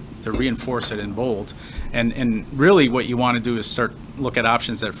wanted to reinforce it in bold. And really what you want to do is look at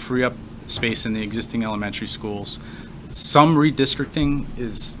options that free up space in the existing elementary schools. Some redistricting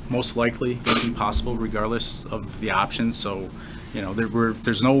is most likely going to be possible regardless of the options, so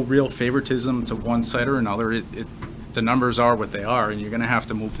there's no real favoritism to one side or another. The numbers are what they are, and you're going to have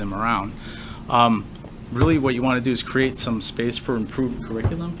to move them around. Really what you want to do is create some space for improved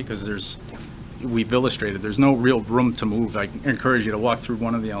curriculum, because we've illustrated there's no real room to move. I encourage you to walk through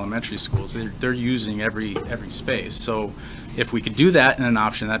one of the elementary schools. They're using every space. So if we could do that in an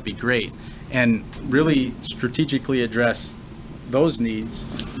option, that'd be great. And really strategically address those needs,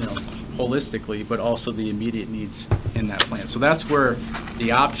 holistically, but also the immediate needs in that plan. So that's where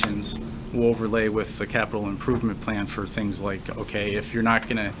the options will overlay with the capital improvement plan for things like, okay, if you're not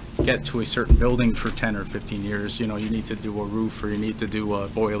going to get to a certain building for 10 or 15 years, you need to do a roof or you need to do a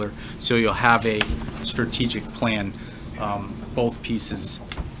boiler. So you'll have a strategic plan, both pieces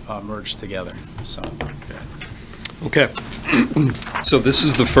merged together. So, Okay. So this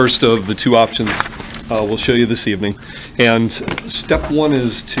is the first of the 2 options we'll show you this evening. And step 1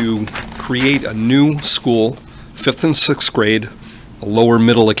 is to create a new school, 5th and 6th grade, a lower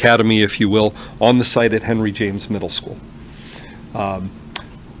middle academy, if you will, on the site at Henry James Middle School.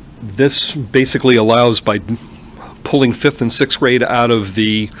 This basically allows, by pulling 5th and 6th grade out of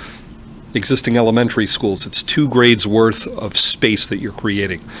the existing elementary schools, it's 2 grades worth of space that you're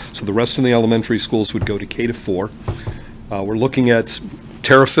creating. So the rest of the elementary schools would go to K to 4. We're looking at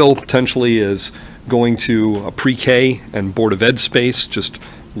Terrafil potentially is going to a pre-K and Board of Ed space, just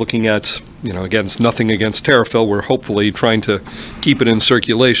looking at, again, it's nothing against Terrafil. We're hopefully trying to keep it in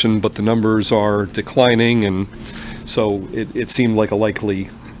circulation, but the numbers are declining, and so it seemed like a likely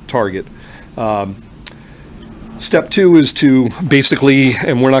target. Step 2 is to basically,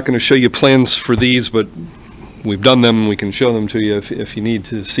 and we're not going to show you plans for these, but we've done them, we can show them to you if you need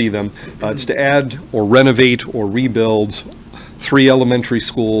to see them. It's to add or renovate or rebuild 3 elementary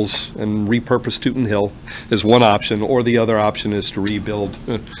schools and repurpose Tooten Hill is one option, or the other option is to rebuild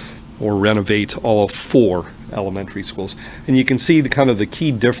or renovate all 4 elementary schools. And you can see the kind of the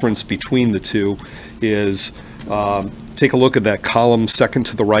key difference between the two is, take a look at that column second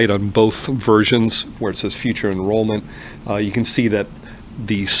to the right on both versions where it says future enrollment. You can see that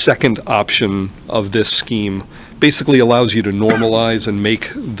the second option of this scheme basically allows you to normalize and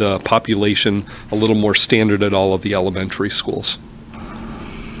make the population a little more standard at all of the elementary schools.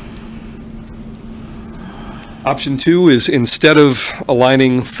 Option 2 is, instead of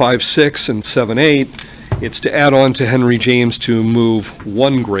aligning 5-6 and 7-8, it's to add on to Henry James to move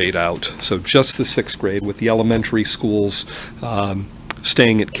 1 grade out, so just the 6th grade, with the elementary schools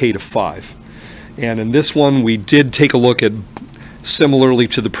staying at K-5. And in this one, we did take a look at, similarly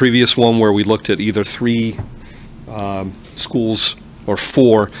to the previous one where we looked at either 3 schools or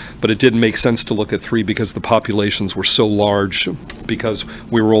 4, but it didn't make sense to look at 3 because the populations were so large, because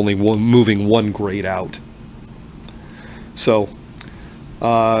we were only moving 1 grade out. So,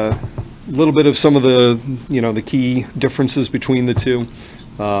 a little bit of some of the, the key differences between the two.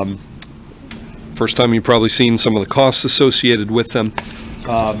 First time you've probably seen some of the costs associated with them.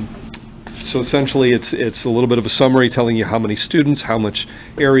 So essentially, it's a little bit of a summary telling you how many students, how much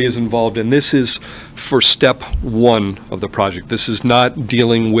area is involved, and this is for step 1 of the project. This is not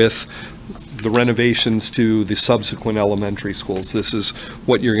dealing with the renovations to the subsequent elementary schools. This is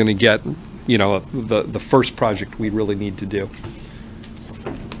what you're going to get, the first project we really need to do.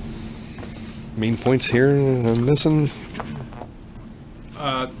 Main points here I'm missing?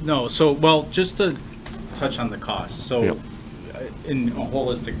 No, so, well, just to touch on the cost. So, Yep. In a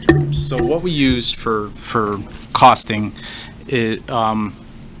holistic terms, so what we used for costing is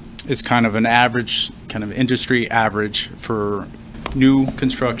kind of an average, kind of industry average for new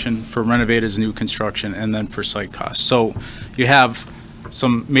construction, for renovated new construction, and then for site costs. So you have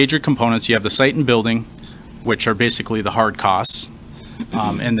some major components. You have the site and building, which are basically the hard costs.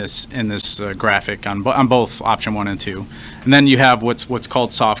 In this graphic on both option 1 and 2, and then you have what's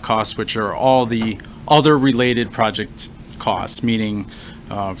called soft costs, which are all the other related project costs, meaning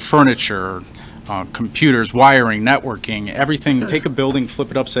furniture, computers, wiring, networking, everything. Take a building, flip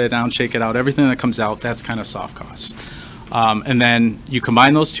it upside down, shake it out, everything that comes out, that's kind of soft costs. And then you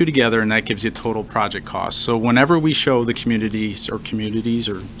combine those two together, and that gives you total project costs. So whenever we show the communities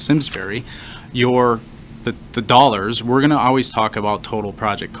or Simsbury the dollars, we're going to always talk about total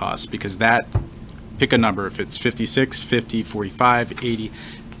project costs, because that, pick a number, if it's 56, 50, 45, 80,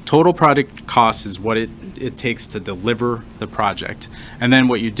 total project cost is what it takes to deliver the project. And then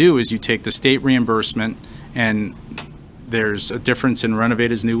what you do is you take the state reimbursement, and there's a difference in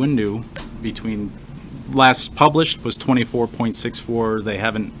renovated as new and new. Between last published was 24.64. They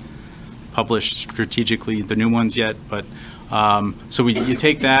haven't published strategically the new ones yet, but so you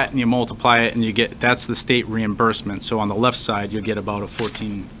take that and you multiply it, and you get, that's the state reimbursement. So on the left side, you'll get about a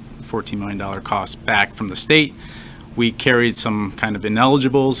 $14 million cost back from the state. We carried some kind of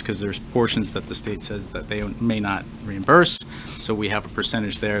ineligibles because there's portions that the state says that they may not reimburse. So we have a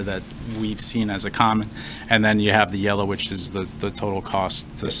percentage there that we've seen as a common. And then you have the yellow, which is the total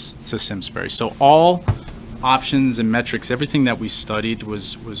cost to Simsbury. So all options and metrics, everything that we studied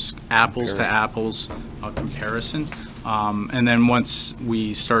was apples to apples comparison. And then once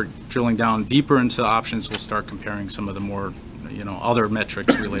we start drilling down deeper into the options, we'll start comparing some of the more, other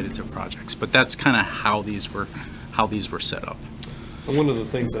metrics related to projects. But that's kind of how these were set up. And one of the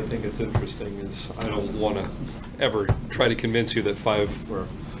things I think it's interesting is, I don't want to ever try to convince you that $5 or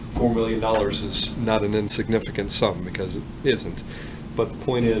 $4 million is not an insignificant sum, because it isn't. But the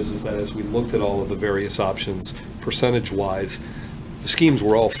point is that as we looked at all of the various options, percentage-wise, the schemes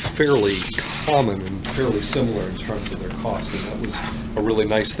were all fairly common and fairly similar in terms of their cost, and that was a really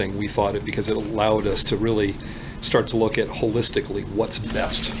nice thing, we thought, because it allowed us to really start to look at holistically what's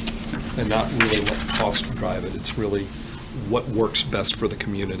best, and not really let cost drive it. It's really what works best for the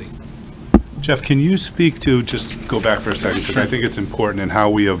community. Jeff, can you speak to, just go back for a second, because I think it's important in how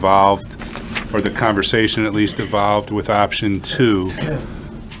we evolved, or the conversation at least evolved with option 2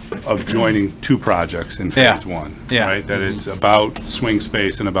 of joining 2 projects in phase 1, right? That it's about swing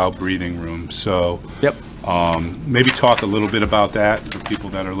space and about breathing room. So maybe talk a little bit about that for people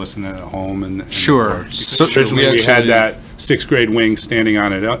that are listening at home. And sure. So originally we had that 6th grade wing standing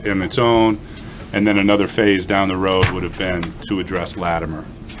on it in its own, and then another phase down the road would have been to address Latimer.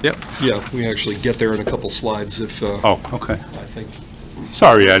 Yep. Yeah, we actually get there in a couple slides if. Oh, okay. I think.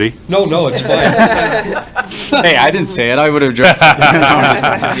 Sorry, Eddie. No, it's fine. Hey, I didn't say it. I would have addressed it.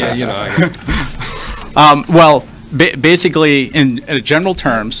 Yeah, well, basically, in general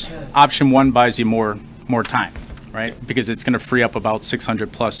terms, option 1 buys you more time, right? Because it's going to free up about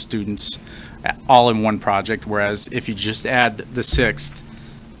 600 plus students all in one project, whereas if you just add the 6th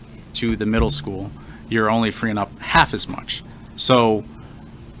to the middle school, you're only freeing up half as much. So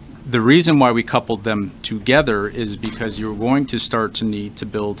the reason why we coupled them together is because you're going to start to need to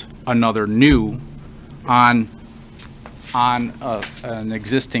build another new on an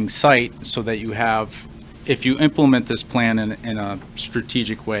existing site, so that you have, if you implement this plan in a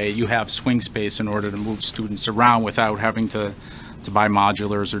strategic way, you have swing space in order to move students around without having to buy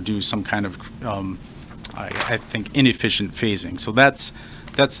modulars or do some kind of, I think, inefficient phasing. So that's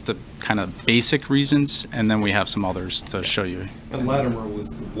the kind of basic reasons, and then we have some others to show you. And Latimer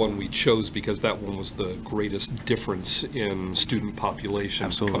was the one we chose because that one was the greatest difference in student population.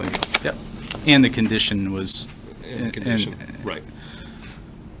 Absolutely. Yep. And the condition was. Right.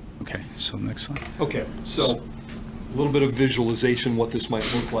 Okay, so next slide. Okay, so a little bit of visualization what this might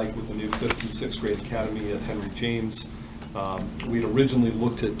look like with the new 5th and 6th grade academy at Henry James. We had originally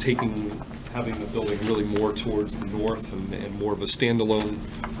looked at having the building really more towards the north and more of a standalone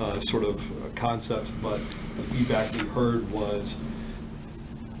sort of concept, but the feedback we heard was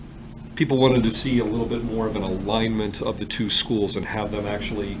people wanted to see a little bit more of an alignment of the two schools and have them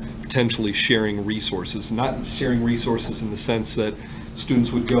actually potentially sharing resources. Not sharing resources in the sense that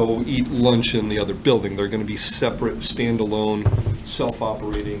students would go eat lunch in the other building. They're going to be separate, standalone,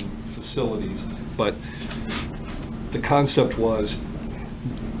 self-operating facilities. But the concept was,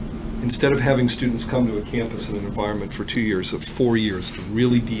 instead of having students come to a campus in an environment for 2 years, of 4 years, to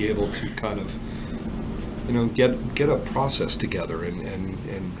really be able to kind of, get a process together and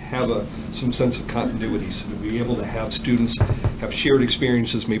have some sense of continuity, so to be able to have students have shared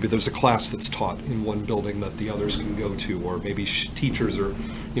experiences. Maybe there's a class that's taught in one building that the others can go to, or maybe teachers are,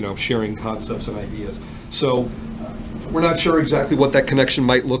 sharing concepts and ideas. So we're not sure exactly what that connection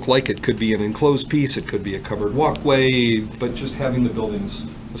might look like. It could be an enclosed piece, it could be a covered walkway, but just having the buildings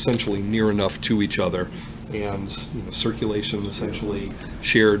essentially near enough to each other, and circulation, essentially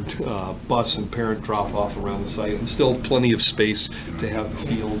shared bus and parent drop-off around the site, and still plenty of space to have the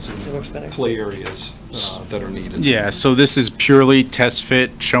fields and play areas that are needed. Yeah, so this is purely test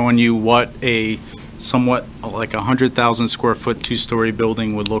fit, showing you what a somewhat like 100,000 square foot 2-story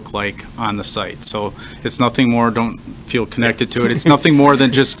building would look like on the site. So it's nothing more, don't feel connected to it. It's nothing more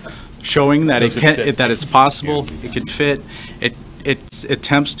than just showing that it's possible, it can fit. It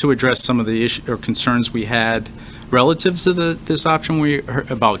attempts to address some of the issues or concerns we had relative to this option we heard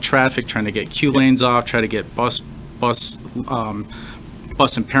about traffic, trying to get queue lanes off, try to get bus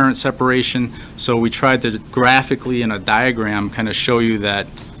and parent separation. So we tried to graphically in a diagram kind of show you that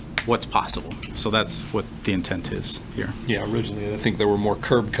what's possible. So that's what the intent is here. Yeah, originally I think there were more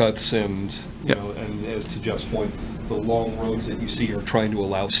curb cuts and and as to Jeff's point, the long roads that you see are trying to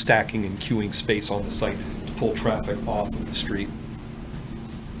allow stacking and queuing space on the site to pull traffic off of the street.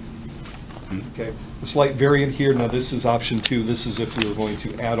 Okay, a slight variant here. Now this is option 2. This is if we were going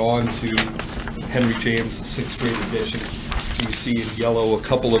to add on to Henry James, the 6th grade edition. So you see in yellow a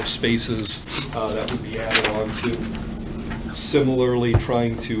couple of spaces that would be added on to. Similarly,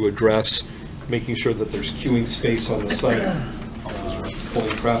 trying to address making sure that there's queuing space on the site,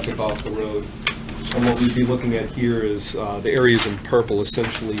 pulling traffic off the road. And what we'd be looking at here is the areas in purple,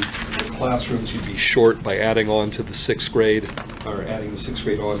 essentially the classrooms you'd be short by adding on to the 6th grade, or adding the 6th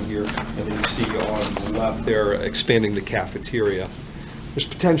grade on here, and then you see on the left there expanding the cafeteria. There's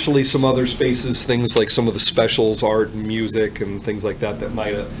potentially some other spaces, things like some of the specials, art and music and things like that, that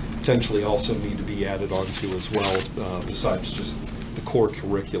might potentially also need to be added onto as well, besides just the core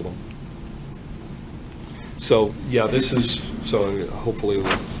curriculum. So yeah, this is, so hopefully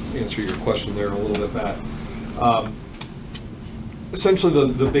we'll answer your question there a little bit, Matt.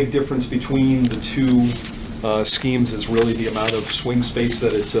 Essentially the big difference between the two schemes is really the amount of swing space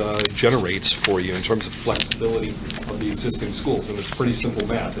that it generates for you in terms of flexibility of the existing schools. And it's pretty simple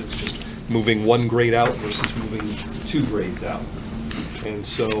math. It's just moving one grade out versus moving 2 grades out. And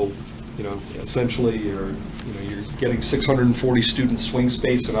so, essentially you're getting 640 student swing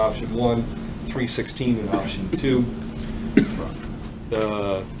space in option 1, 316 in option 2.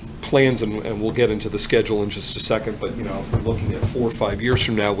 The plans, and we'll get into the schedule in just a second, but if we're looking at 4 or 5 years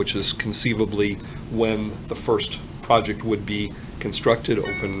from now, which is conceivably when the first project would be constructed,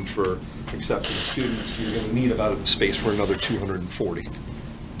 open for accepting students, you're going to need about space for another 240.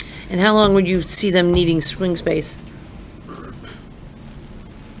 And how long would you see them needing swing space?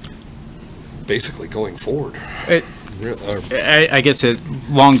 Basically going forward. I guess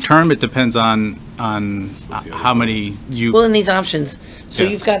long term, it depends on how many you. Well, in these options, so Yeah.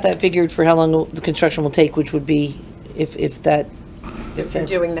 you've got that figured for how long the construction will take, which would be if that So if you're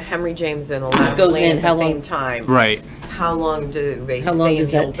doing the Henry James and Latimer Goes Lane in, at how the long? same time, Right. how long do they How long stay in does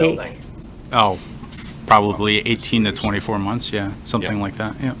the that old take? building? Oh, probably 18 to 24 months, yeah, something Yeah. like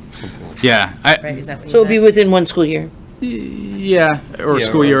that, yeah. Yeah, Right, is that what you So it'll be meant? within one school year? yeah, or a Yeah,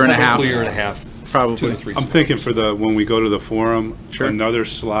 school year and a half. School year and a half. Probably. 2 to 3. I'm thinking for the, when we go to the forum, Sure. another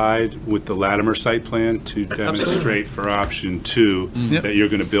slide with the Latimer site plan to demonstrate for option 2 Yep. that you're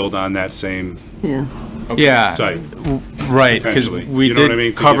going to build on that same Yeah. Yeah, site. right, because Potentially. we You know what I did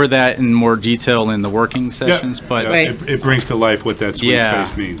mean? To cover get- that in more detail in the working sessions, but. Yeah, Right. it brings to life what that swing Yeah.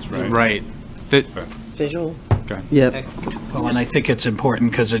 space means, right? Right. That, Visual? Yep. Well, and I think it's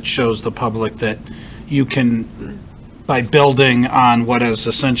important because it shows the public that you can, by building on what is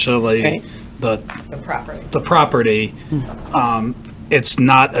essentially Right. the The property. property, it's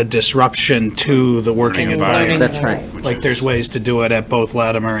not a disruption to the working Learning environment. That's right. Which Like, is- there's ways to do it at both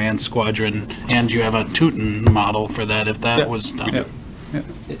Latimer and Squadron, and you have a Tooten model for that if that was done.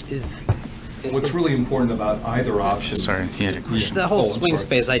 Is, What's really important about either option. sorry, he had a question. the whole Oh, I'm swing sorry.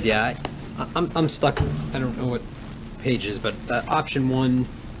 space idea, I'm stuck, I don't know what page is, but option 1,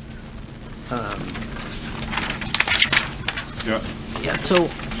 Yeah. yeah, so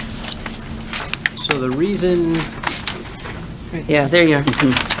the reason, Yeah, there you are.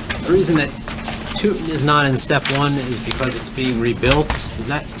 the reason that Tooten is not in step 1 is because it's being rebuilt, is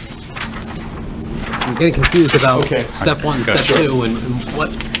that? I'm getting confused about Okay. step 1 and step Sure. 2 and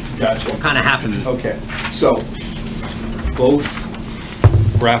what Gotcha. kind of happened. Okay, so both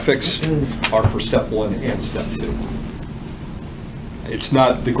graphics are for step 1 and step 2. It's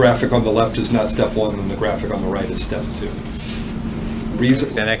not, the graphic on the left is not step 1 and the graphic on the right is step 2.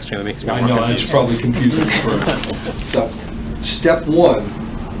 Reason, That extra makes me I more know, it's confused. probably confusing for, so, step 1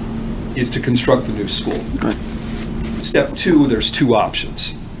 is to construct the new school. Step 2, there's 2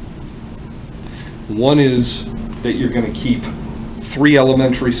 options. One is that you're gonna keep 3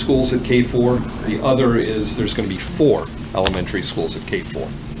 elementary schools at K4. The other is there's gonna be 4 elementary schools at K4.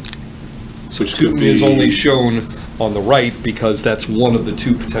 So Which could Tooten is be- only shown on the right because that's one of the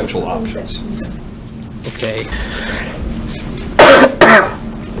 2 potential options. Okay,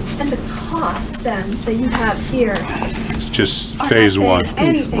 And the cost then that you have here It's just are phase not 1. saying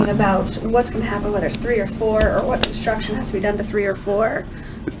anything about what's going to happen, whether it's 3 or 4, or what construction has to be done to 3 or 4,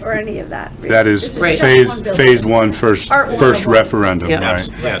 or any of that. That is This Right. just phase, one building. phase 1, first Or one. referendum, Yeah. right?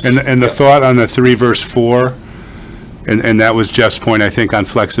 Yes. And the thought on the 3 versus 4, and that was Jeff's point, I think, on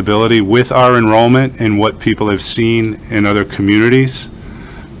flexibility, with our enrollment and what people have seen in other communities,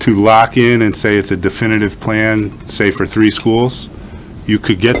 to lock in and say it's a definitive plan, say for 3 schools, you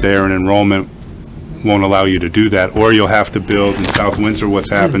could get there and enrollment won't allow you to do that, or you'll have to build in South Windsor. What's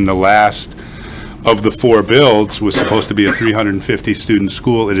happened, the last of the 4 builds was supposed to be a 350 student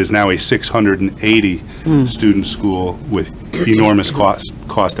school. It is now a 680 student school with enormous cost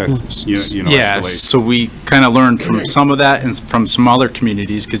Yeah, escalation. so we kind of learned from some of that and from some other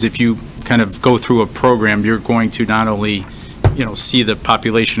communities, because if you kind of go through a program, you're going to not only, see the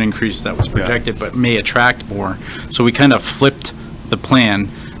population increase that was projected, but may attract more. So we kind of flipped the plan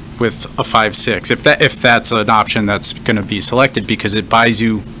with a 5-6, if that's an option that's going to be selected, because it buys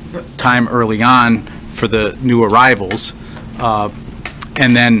you time early on for the new arrivals,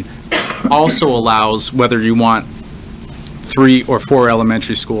 and then also allows, whether you want 3 or 4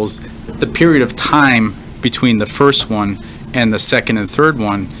 elementary schools, the period of time between the first one and the second and third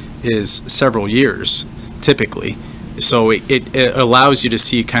one is several years, typically. So it allows you to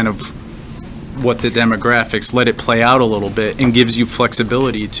see kind of what the demographics, let it play out a little bit, and gives you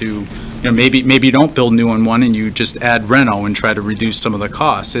flexibility to, maybe you don't build new in one and you just add reno and try to reduce some of the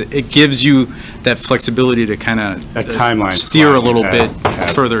costs. It gives you that flexibility to kind of That timeline steer a slot little you bit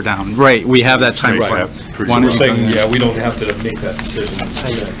had. further down. Right, we have that time. Right. frame. Right. Why don't We're you saying, go ahead? yeah, we don't have to make that decision.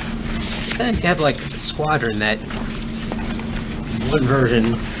 then you have like Squadron that one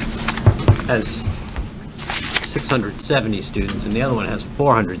version has 670 students and the other one has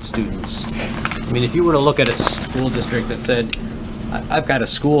 400 students. I mean, if you were to look at a school district that said, I've got a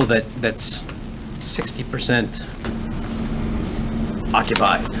school that's 60%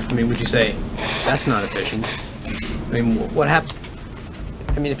 occupied, I mean, would you say, that's not efficient? I mean, what happened?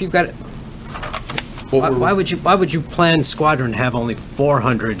 I mean, if you've got, why would you plan Squadron to have only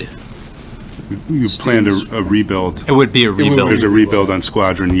 400? You planned a rebuild. It would be a rebuild. There's a rebuild on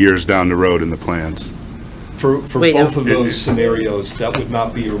Squadron years down the road in the plans. For Wait, both no. of those scenarios, that would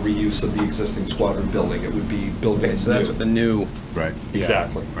not be a reuse of the existing Squadron building. It would be building Okay, so that's new. what the new Right.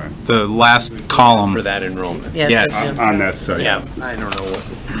 Exactly. Right. The last column. for that enrollment. Yes. On that site. Yeah, I don't know what.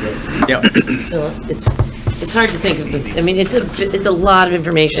 Yeah. Still, it's hard to think of this, I mean, it's a lot of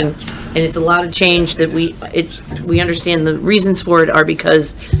information And it's a lot of change that we understand the reasons for it are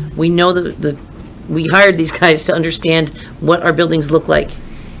because we know we hired these guys to understand what our buildings look like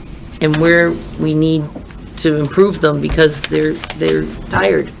and where we need to improve them because they're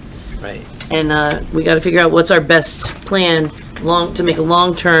tired. Right. And we got to figure out what's our best plan to make a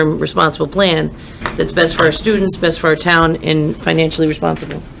long-term responsible plan that's best for our students, best for our town, and financially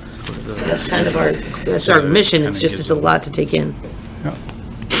responsible. So that's kind of our mission. It's just, it's a lot to take in. Yeah.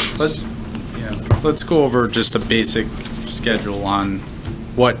 Let's go over just a basic schedule on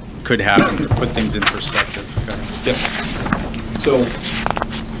what could happen to put things in perspective. Yep. So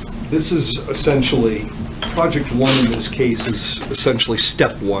this is essentially, project one in this case is essentially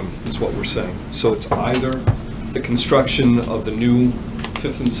step one, is what we're saying. So it's either the construction of the new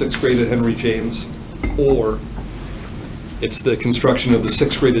 5th and 6th grade at Henry James, or it's the construction of the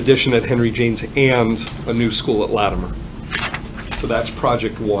 6th grade addition at Henry James and a new school at Latimer. So that's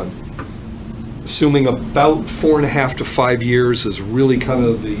project one. Assuming about 4.5 to 5 years is really kind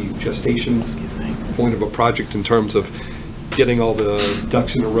of the gestation point of a project in terms of getting all the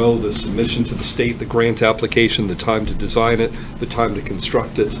ducks in a row, the submission to the state, the grant application, the time to design it, the time to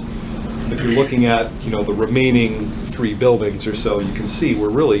construct it. If you're looking at, the remaining 3 buildings or so, you can see we're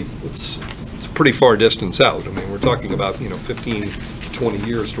really, it's a pretty far distance out. I mean, we're talking about, 15 to 20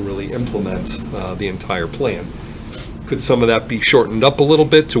 years to really implement the entire plan. Could some of that be shortened up a little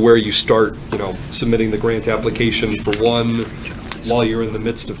bit to where you start, submitting the grant application for one while you're in the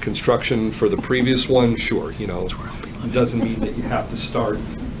midst of construction for the previous one? Sure, it doesn't mean that you have to start,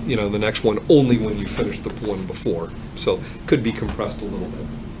 the next one only when you finish the one before. So it could be compressed a little bit.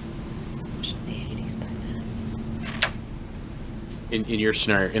 In your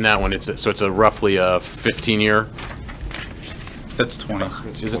scenario, in that one, it's a roughly a 15-year. That's 20.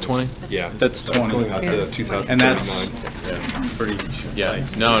 Is it 20? Yeah, that's 20. Going out to 2029. And that's pretty. Yeah.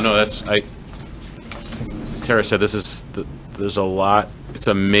 No, that's as Tara said, there's a lot. It's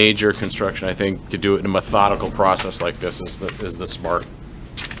a major construction. I think to do it in a methodical process like this is the smart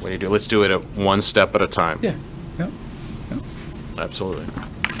way to do it. Let's do it at one step at a time. Yeah. Yeah. Absolutely.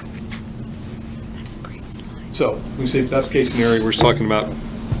 So we say best case scenario, we're talking about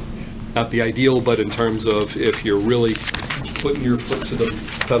not the ideal, but in terms of if you're really putting your foot to the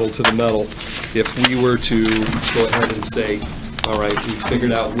pedal to the metal, if we were to go ahead and say, all right, we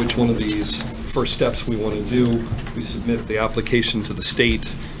figured out which one of these first steps we want to do, we submit the application to the state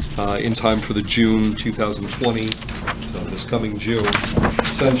in time for the June 2020, so this coming June,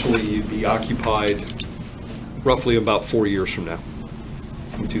 essentially you'd be occupied roughly about 4 years from now,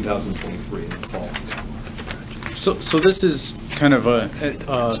 in 2023 in the fall. So this is kind of a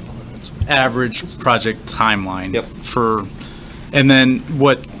average project timeline. Yep. And then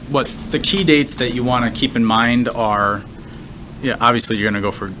what the key dates that you want to keep in mind are, obviously you're going to go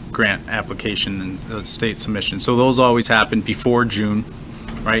for grant application and state submission. So those always happen before June,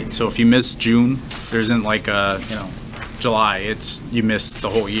 right? So if you miss June, there isn't like July. You miss the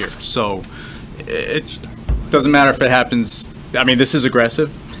whole year. So it doesn't matter if it happens. I mean, this is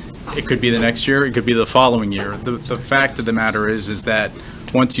aggressive. It could be the next year, it could be the following year. The fact of the matter is that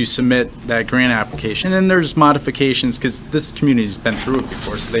once you submit that grant application, and there's modifications, because this community's been through it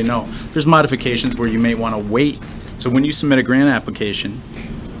before, so they know. There's modifications where you may want to wait. So when you submit a grant application,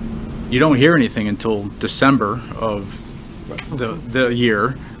 you don't hear anything until December of the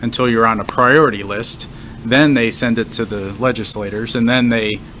year, until you're on a priority list. Then they send it to the legislators, and then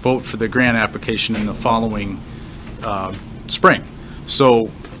they vote for the grant application in the following spring. So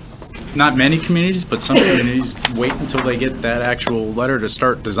not many communities, but some communities wait until they get that actual letter to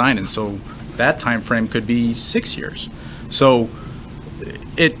start designing. So that time frame could be 6 years. So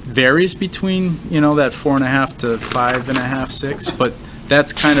it varies between, that 4.5 to 5.5, 6, but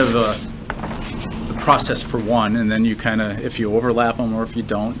that's kind of the process for one. And then you kind of, if you overlap them or if you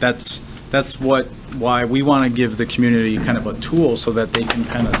don't, that's why we want to give the community kind of a tool so that they can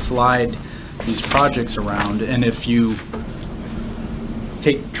kind of slide these projects around. And if you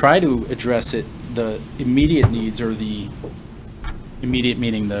try to address it, the immediate needs, or the immediate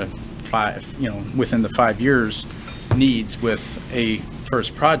meaning the 5, within the 5 years needs with a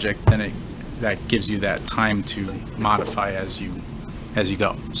first project, then that gives you that time to modify as you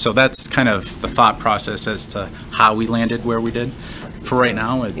go. So that's kind of the thought process as to how we landed where we did for right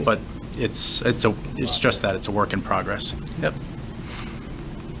now. But it's just that it's a work in progress. Yep.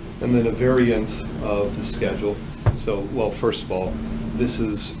 And then a variant of the schedule. So, well, first of all, this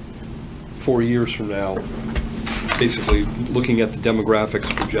is 4 years from now, basically looking at the demographics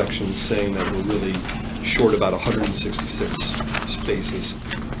projections saying that we're really short about 166 spaces.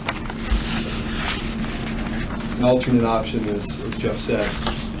 An alternate option is, as Jeff said,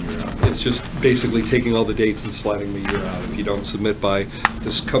 It's just basically taking all the dates and sliding the year out. If you don't submit by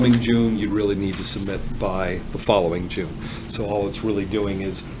this coming June, you really need to submit by the following June. So all it's really doing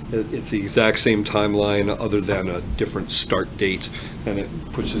is, it's the exact same timeline other than a different start date, and it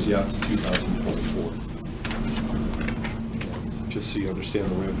pushes you out to 2024. Just so you understand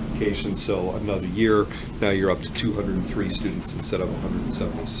the ramifications, so another year, now you're up to 203 students instead of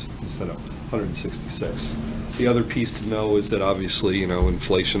 166. The other piece to know is that obviously, you know,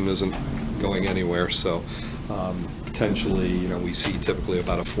 inflation isn't going anywhere, so potentially, you know, we see typically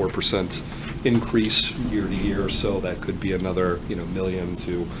about a 4% increase year to year, so that could be another, you know, $1 million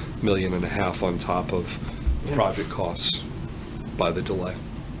to $1.5 million on top of project costs by the delay.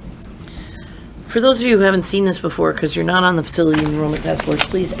 For those of you who haven't seen this before, because you're not on the facility enrollment task force,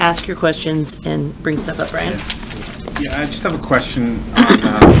 please ask your questions and bring stuff up, Brian. Yeah, I just have a question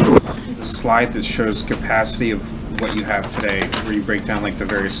on the slide that shows capacity of what you have today, where you break down like the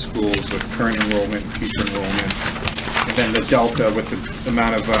various schools with current enrollment, future enrollment, and then the delta with the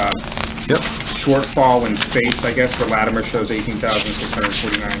amount of shortfall in space, I guess, where Latimer shows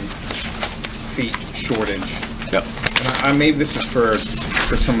 18,649 feet shortage. Yep. And maybe this is for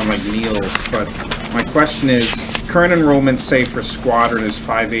someone like Neil, but my question is, current enrollment, say for Squadron, is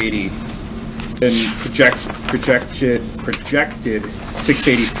 580, and projected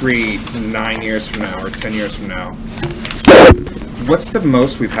 683 9 years from now, or 10 years from now. What's the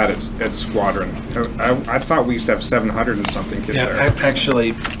most we've had at Squadron? I thought we used to have 700 and something kids there. Actually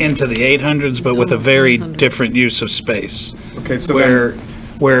into the 800s, but with a very different use of space. Okay, so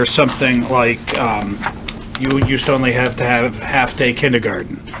where something like you used to only have half-day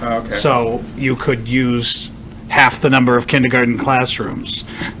kindergarten. Oh, okay. So you could use half the number of kindergarten classrooms.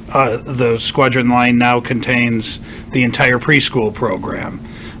 The Squadron line now contains the entire preschool program.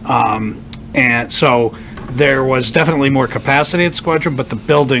 And so there was definitely more capacity at Squadron, but the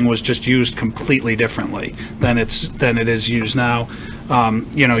building was just used completely differently than it is used now.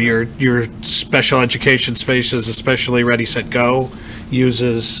 You know, your special education spaces, especially Ready, Set, Go,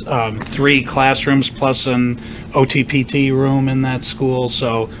 uses 3 classrooms plus an OTPT room in that school.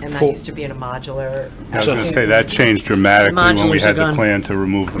 So and that used to be in a modular. I was going to say that changed dramatically when we had the gone. plan to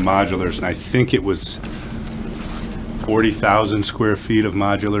remove the modulars, and I think it was 40,000 square feet of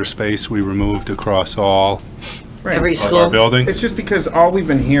modular space we removed across all Every of school. our buildings. It's just because all we've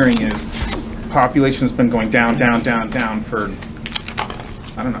been hearing is population's been going down, down, down, down for,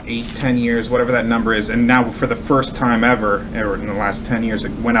 I don't know, 8, 10 years, whatever that number is, and now for the first time ever, or in the last 10 years,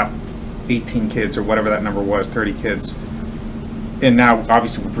 it went up 18 kids, or whatever that number was, 30 kids. And now,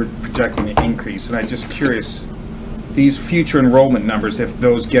 obviously, we're projecting an increase, and I'm just curious, these future enrollment numbers, if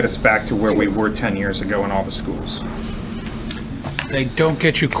those get us back to where we were 10 years ago in all the schools. they don't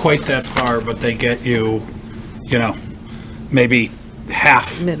get you quite that far, but they get you, you know, maybe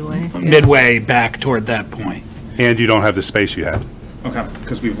half midway back toward that point. And you don't have the space you had. Okay,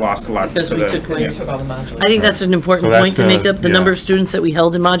 because we've lost a lot. Because for we the- took away. yeah. I think that's an important So that's point to make the- up, the yeah. number of students that we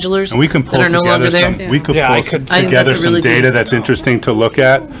held in modulars And we can pull that are no longer together there. some, we could Yeah, pull I could- I think together that's a some really data good- that's interesting to look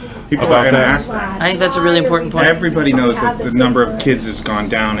at People about are gonna that. ask that. I think that's a really important point. Everybody knows that the number of kids has gone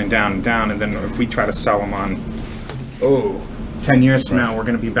down and down and down, and then if we try to sell them on, 10 years from now, we're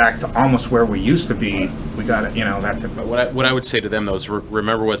gonna be back to almost where we used to be, we gotta, you know, that. But what I would say to them, though, is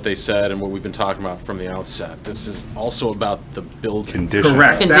remember what they said and what we've been talking about from the outset. This is also about the building. Condition.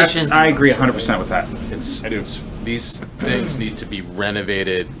 Correct, that's, Conditions. I agree 100% with that. It's these things need to be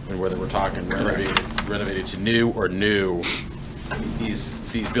renovated, and whether we're talking renovated to new or new, these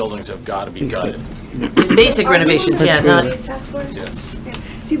buildings have got to be gutted. Basic renovations, yeah, not, Yes.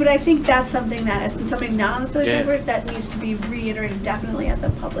 See, but I think that's something that, as something not on the social Yeah. group, that needs to be reiterated definitely at the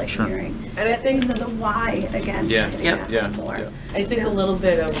public hearing. And I think the why, again, Yeah, getting Yep. at yeah, more. yeah. I think a little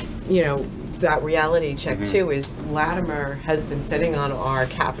bit of, you know, that reality check too is Latimer has been sitting on our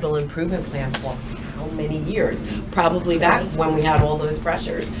capital improvement plan for how many years? Probably back when we had all those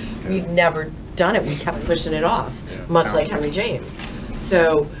pressures. We've never done it. We kept pushing it off, much like Henry James.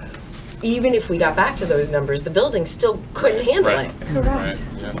 So even if we got back to those numbers, the building still couldn't handle Right. it. Correct.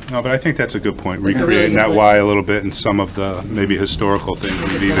 No, but I think that's a good point, That's a really recreating good that point. why a little bit and some of the maybe historical things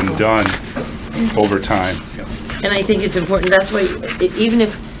we've even done over time. and I think it's important, that's why, even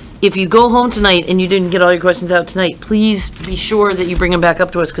if you go home tonight and you didn't get all your questions out tonight, please be sure that you bring them back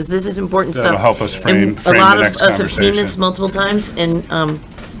up to us, because this is important stuff. That'll help us frame And the a lot of next us have seen this conversation. multiple times, and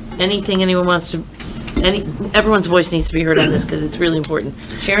anything anyone wants to, everyone's voice needs to be heard on this, because it's really important.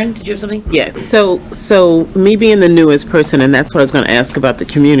 Sharon, did you have something? Yeah, so me being the newest person, and that's what I was going to ask about the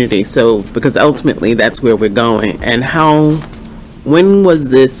community, so, because ultimately that's where we're going, and when was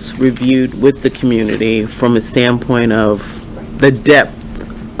this reviewed with the community from a standpoint of the depth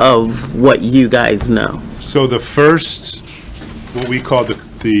of what you guys know? So the first, what we call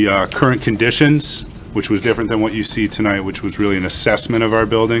the current conditions, which was different than what you see tonight, which was really an assessment of our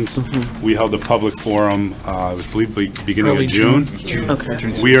buildings. We held a public forum, it was, I believe, beginning Early of June.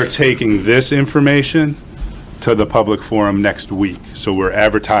 Okay. We are taking this information to the public forum next week. So we're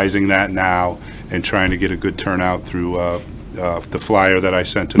advertising that now and trying to get a good turnout through the flyer that I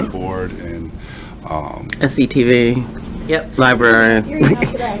sent to the board and SCTV. Yep. Library.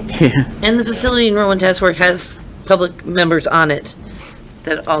 And the Facility Enrollment Task Force has public members on it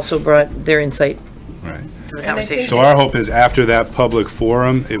that also brought their insight Right. to the conversation. So our hope is after that public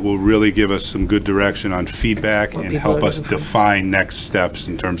forum, it will really give us some good direction on feedback and people help are us looking for. define next steps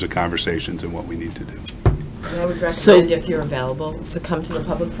in terms of conversations and what we need to do. And I would recommend, So- if you're available, to come to the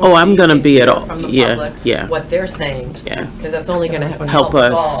public Oh, forum. I'm so you gonna can be at hear all. from the Yeah, public yeah. What they're saying. Yeah. Because that's only going to Help help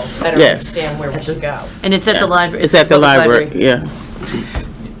us. us all better Yes. understand where we should go. And it's at the library. It's at the public library, yeah.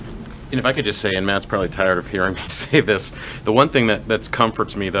 And if I could just say, and Matt's probably tired of hearing me say this, the one thing that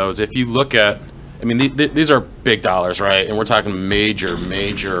comforts me, though, is if you look at, I mean, these are big dollars, right? And we're talking major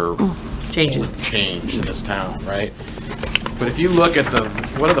change in this town, right? But if you look at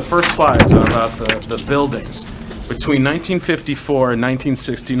one of the first slides about the buildings, between 1954 and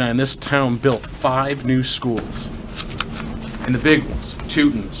 1969, this town built 5 new schools. And the big ones,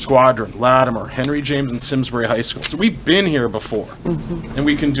 Tooten, Squadron, Latimer, Henry James, and Simsbury High School. So we've been here before, and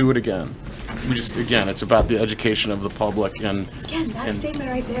we can do it again. We just, again, it's about the education of the public and. Again, that statement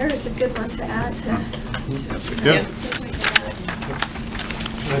right there is a good one to add to. That's good.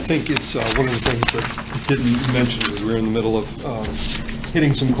 I think it's one of the things that I didn't mention as we were in the middle of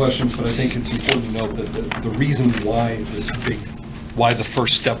hitting some questions, but I think it's important to note that the reason why why the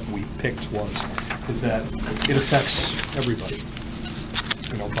first step we picked is that it affects everybody.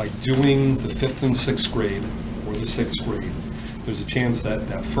 You know, by doing the 5th and 6th grade or the 6th grade, there's a chance that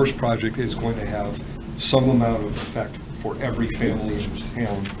that first project is going to have some amount of effect for every family in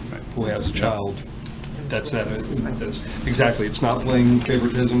town who has a child. That's exactly, it's not playing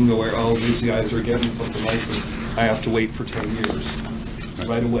favoritism to where, oh, these guys are getting something nice and I have to wait for 10 years.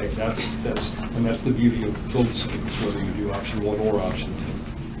 Right away, that's the beauty of build schemes, whether you do option 1 or option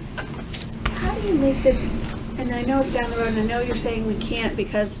 2. How do you make the, and I know down the road, and I know you're saying we can't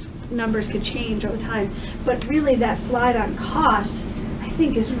because numbers could change over time, but really that slide on cost, I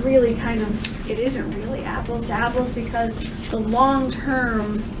think is really kind of, it isn't really apples to apples because the long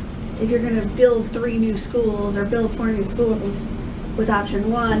term, if you're going to build 3 new schools or build 4 new schools with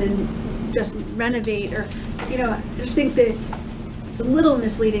option 1 and just renovate or, you know, I just think that it's a little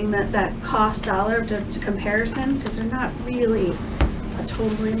misleading that cost dollar to comparison because they're not really a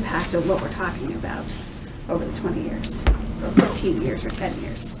total impact of what we're talking about over the 20 years or 15 years or 10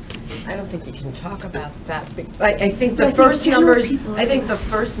 years. I don't think you can talk about that. I think the first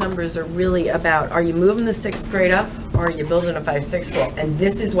numbers are really about, are you moving the 6th grade up or are you building a 5-6 school? And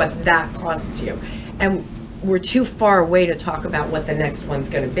this is what that costs you. And we're too far away to talk about what the next one's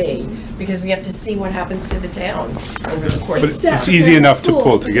going to be because we have to see what happens to the town over the course of time. It's easy enough to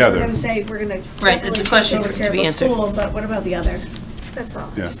pull together. We're going to say we're going to Right, it's a question to be answered. School, but what about the other? That's all.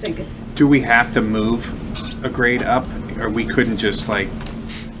 I just think it's. Do we have to move a grade up, or we couldn't just like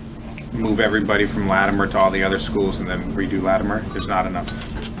move everybody from Latimer to all the other schools and then redo Latimer? There's not enough.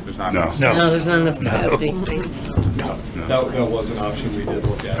 There's not enough. No, there's not enough capacity. That was an option we did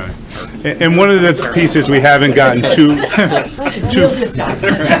look at. And one of the pieces we haven't gotten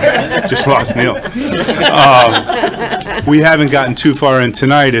just lost Neil. We haven't gotten too far in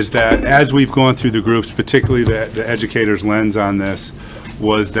tonight is that as we've gone through the groups, particularly the educator's lens on this,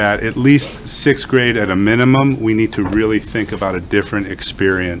 was that at least 6th grade at a minimum, we need to really think about a different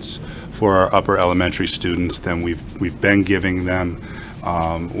experience for our upper elementary students than we've been giving them,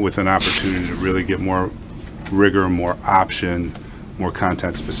 with an opportunity to really get more rigor, more option, more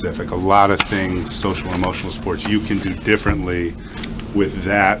content specific. A lot of things, social and emotional sports, you can do differently with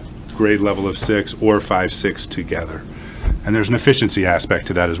that grade level of 6 or 5, 6 together. And there's an efficiency aspect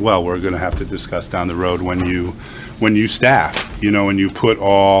to that as well. We're going to have to discuss down the road when you staff, you know, and you put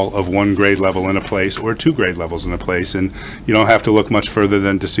all of 1 grade level in a place or 2 grade levels in a place, and you don't have to look much further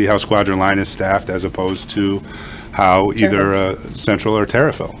than to see how Squadron Line is staffed as opposed to how either Central or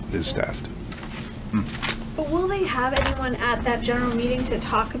Terrifil is staffed. But will they have anyone at that general meeting to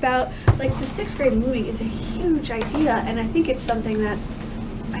talk about, like, the 6th grade moving is a huge idea, and I think it's something that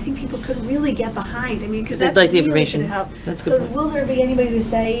I think people could really get behind. I mean, because that's like the really information. gonna help. That's a good So point. will there be anybody to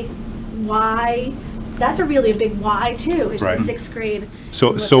say why? That's a really a big why too. Is Right. the 6th grade.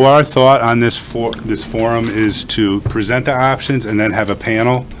 So our thought on this forum is to present the options and then have a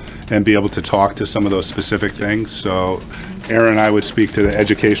panel and be able to talk to some of those specific things. So Aaron and I would speak to the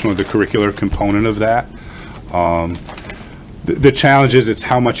educational, the curricular component of that. The challenge is it's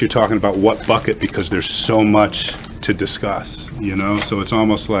how much you're talking about what bucket, because there's so much to discuss, you know? So it's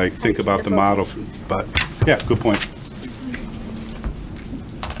almost like, think about the model, but yeah, good point.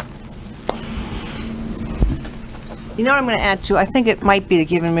 You know what I'm going to add to? I think it might be to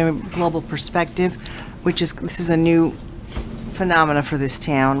give him a global perspective, which is, this is a new phenomena for this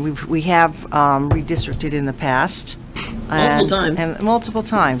town. We have redistricted in the past. Multiple times. And multiple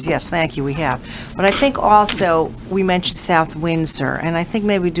times, yes, thank you, we have. But I think also, we mentioned South Windsor, and I think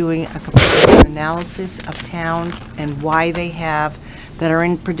maybe doing a comparative analysis of towns and why they have, that are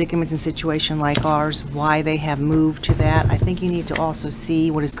in predicaments and situation like ours, why they have moved to that. I think you need to also see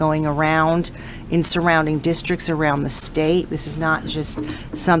what is going around in surrounding districts around the state. This is not just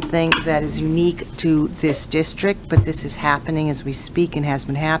something that is unique to this district, but this is happening as we speak and has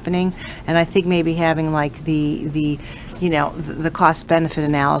been happening. And I think maybe having like the cost-benefit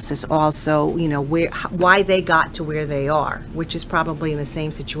analysis also, you know, why they got to where they are, which is probably in the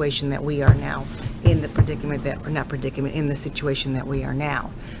same situation that we are now, in the predicament that, or not predicament, in the situation that we are now.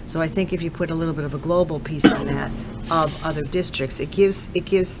 So I think if you put a little bit of a global piece on that of other districts, it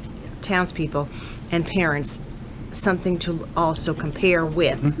gives townspeople and parents something to also compare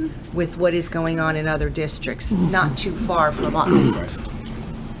with what is going on in other districts, not too far from us.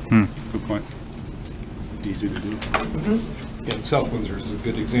 Good point. Easy to do. Yeah, and South Windsor is a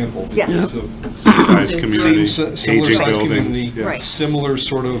good example. Yeah. Because of Size community, similar aging size buildings. community, Yeah. Right. similar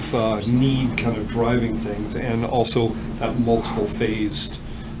sort of need kind of driving things, and also that multiple phased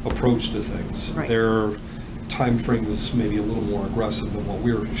approach to things. Right. Their time frame was maybe a little more aggressive than what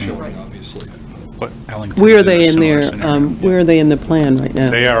we're showing, obviously. But Ellington Where are did a they in similar their, scenario. where are they in the plan right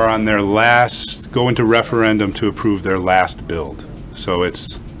now? They are on their last, going to referendum to approve their last build. So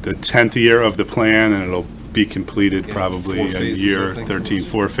it's the 10th year of the plan, and it'll be completed probably 4 in a phases, year, I think. 13,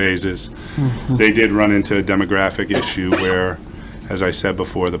 4 phases. They did run into a demographic issue where, as I said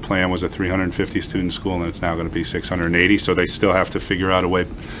before, the plan was a 350 student school, and it's now going to be 680. So they still have to figure out a way,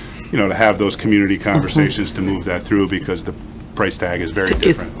 you know, to have those community conversations to move that through, because the price tag is very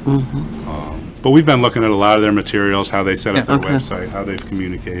different. But we've been looking at a lot of their materials, how they set up their website, how they've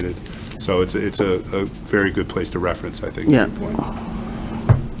communicated. So it's a very good place to reference, I think. to Yeah. your point.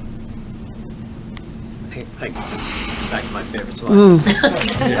 Back to my favorite slide.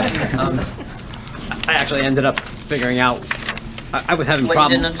 I actually ended up figuring out, I was having What you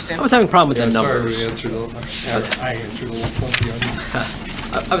problem. didn't understand? I was having a problem with the Sorry, numbers. we answered I answered a little plenty on you.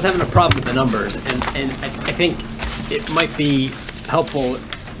 I was having a problem with the numbers, and I think it might be helpful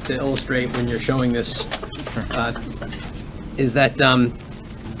to illustrate when you're showing this, is that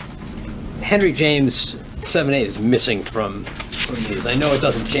Henry James 7-8 is missing from these. I know it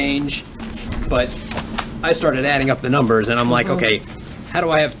doesn't change, but I started adding up the numbers, and I'm like, okay, how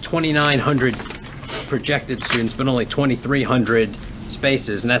do I have 2,900 projected students, but only 2,300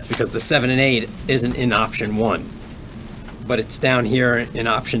 spaces? And that's because the 7 and 8 isn't in option 1. But it's down here in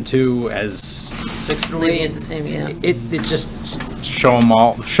option 2 as 6 through 8. Leaving it the same, yeah. It just, Show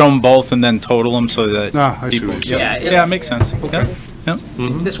them both, and then total them so that I see people. what you're saying. yeah, Yeah, it makes sense. Yep. Yep.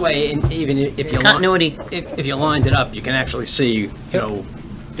 this way, and even if you Continuity. if you lined it up, you can actually see, you know,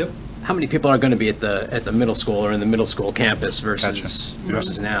 how many people are going to be at the middle school or in the middle school campus versus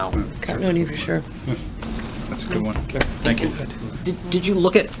now. Continuity for sure. That's a good one. Thank you. Did you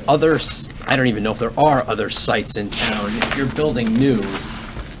look at others? I don't even know if there are other sites in town. If you're building new,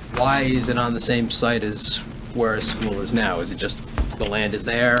 why is it on the same site as where a school is now? Is it just the land is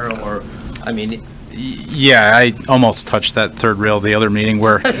there, or, I mean, Yeah, I almost touched that third rail the other meeting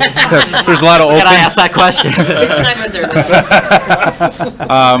where there's a lot of open. I ask that question?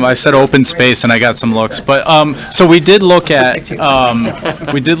 I said open space and I got some looks, but so we did look at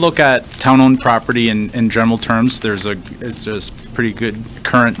town-owned property in general terms. There's a pretty good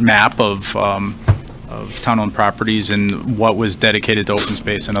current map of town-owned properties and what was dedicated to open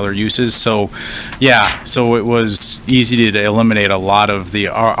space and other uses. So yeah, so it was easy to eliminate a lot of the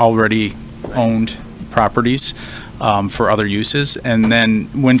already owned properties for other uses. And then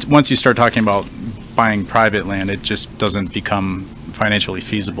once you start talking about buying private land, it just doesn't become financially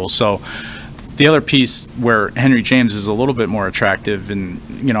feasible. So the other piece where Henry James is a little bit more attractive, and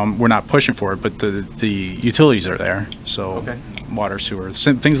you know, we're not pushing for it, but the utilities are there. So water, sewer,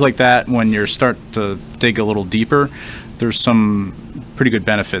 things like that. When you start to dig a little deeper, there's some pretty good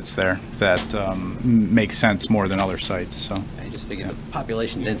benefits there that make sense more than other sites. So I just figured the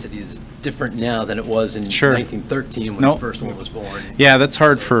population density is different now than it was in Sure. 1913 when Nope. the first one was born. yeah, that's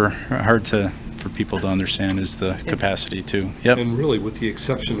hard to for people to understand is the capacity too. Yep. And really, with the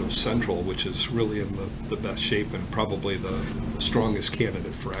exception of Central, which is really in the best shape and probably the strongest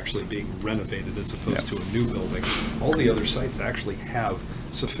candidate for actually being renovated as opposed to a new building, all the other sites actually have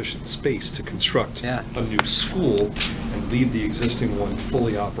sufficient space to construct a new school and leave the existing one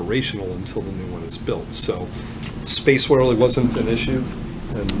fully operational until the new one is built. So space really wasn't an issue,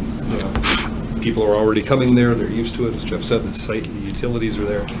 and people are already coming there, they're used to it. As Jeff said, the site and the utilities are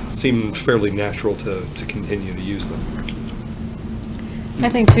there. Seemed fairly natural to continue to use them. I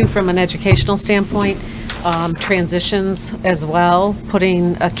think too, from an educational standpoint, transitions as well,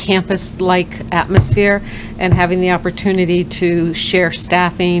 putting a campus-like atmosphere and having the opportunity to share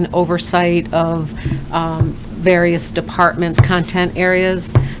staffing, oversight of various departments, content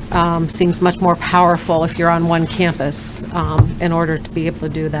areas, seems much more powerful if you're on one campus in order to be able to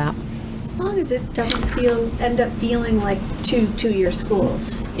do that. As long as it doesn't end up feeling like two-year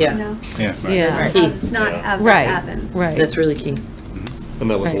schools. Yeah. You know? Yeah. Right. Yeah. Sometimes not have that happen. Right. That's really key. And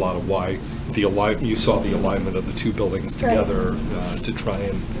that was Right. a lot of why you saw the alignment of the two buildings together to try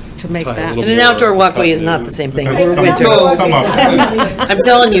and make tie a that. little And an more outdoor walkway is not the same thing for winter. Come on. I'm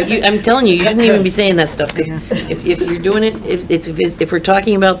telling you, you shouldn't even be saying that stuff, because if you're doing it, if we're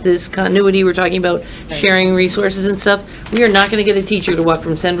talking about this continuity, we're talking about sharing resources and stuff, we are not gonna get a teacher to walk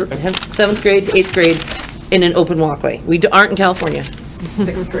from 7th grade to 8th grade in an open walkway. We aren't in California.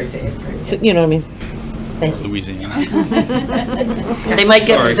 6th grade to 8th grade. So, you know what I mean? Thank you. Louisiana. They might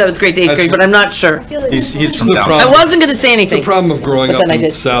get from 7th grade to 8th grade, but I'm not sure. He's from down I south. wasn't gonna say anything. It's the problem of growing but up then I in the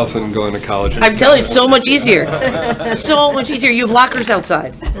did. South and going to college. I'm telling you, it's so much easier. So much easier. You have lockers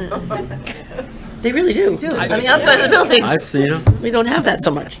outside. They really do. On the outside of the buildings. I've seen them. We don't have that so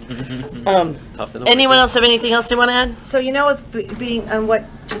much. Anyone else have anything else they want to add? So, with being on what,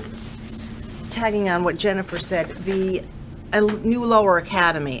 just tagging on what Jennifer said, the new lower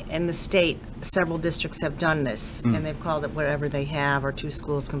academy in the state, several districts have done this, and they've called it whatever they have, or two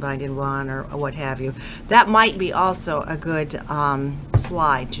schools combined in one, or what have you. That might be also a good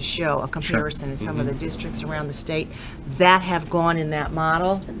slide to show a comparison in some of the districts around the state that have gone in that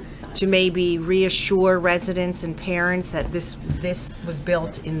model, to maybe reassure residents and parents that this was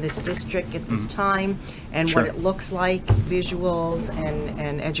built in this district at this time, and what it looks like, visuals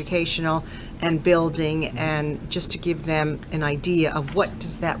and educational and building, and just to give them an idea of what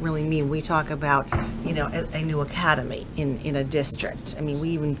does that really mean. We talk about, a new academy in a district. I mean,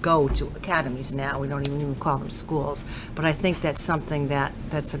 we even go to academies now. We don't even call them schools. But I think that's something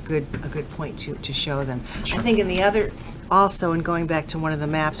that's a good point to show them. I think in the other, also, in going back to one of the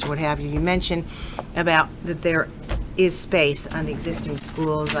maps or what have you, you mentioned about that there is space on the existing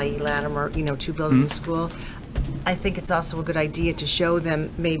schools, i.e. Latimer, 2 buildings school. I think it's also a good idea to show them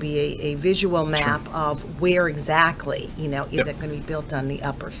maybe a visual map of where exactly, is it going to be built on the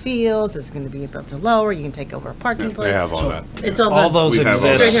upper fields? Is it going to be built to lower? You can take over a parking place. They have all that. It's all All done. those We have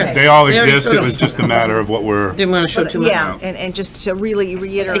all exist. that. They all exist. It was just a matter of what we're. Didn't want to show too much. Yeah, and just to really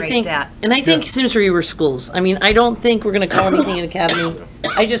reiterate that. And I think Simsbury were schools. I mean, I don't think we're going to call anything an academy.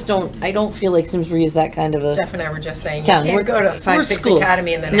 I don't feel like Simsbury is that kind of a Jeff and I were just saying, you town. can't go to 5-6 schools.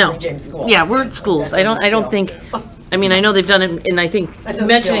 academy and then No. Henry James School. Yeah, we're at schools. I don't think, I mean, I know they've done it, and I think That doesn't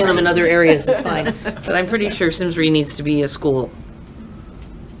mentioning feel them in right. other areas is fine. But I'm pretty sure Simsbury needs to be a school.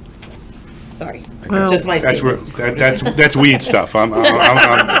 Sorry. Just my That's statement. that's weed stuff.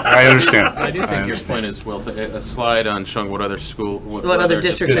 I understand. I do think your point is, Will, to a slide on showing what other school, what other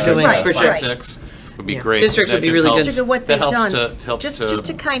districts are doing, for sure. 5-6 would be great. Districts would That be just really helps- good. Look at what that they've helps done, to- helps just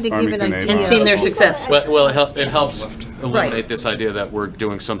to kind of give an Farmington idea. And seen their success. Well, it helps eliminate this idea that we're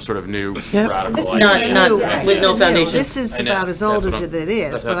doing some sort of new radical This is idea. Not new. with This no isn't new. foundation. This is I know. about as old That's as what it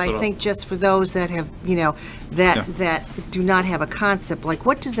is, but that's I what think just for those that have, that do not have a concept, like,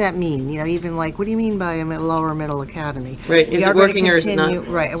 what does that mean? Even like, what do you mean by a lower middle academy? Right, is We it are gonna working or is it not?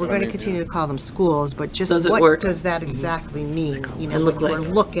 continue- Right, and we're going to continue to call them schools, but just Does it what work? does that exactly mean? And look like. Or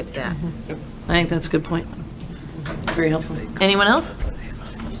look at that. I think that's a good point. Very helpful. Anyone else?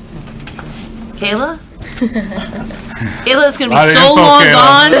 Kayla? Kayla's gonna Lot be of so info, long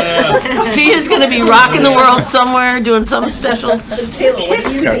Kayla. gone. She is gonna be rocking the world somewhere, doing something special.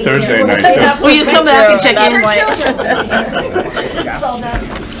 Yeah, Thursday night. Will you come back and check in?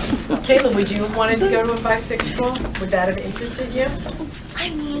 Kayla, would you have wanted to go to a 5-6 school? Would that have interested you? I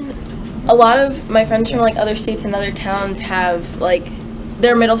mean, a lot of my friends from other states and other towns have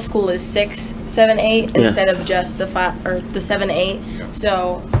their middle school is 6, 7, 8 instead of just the 5 or the 7, 8.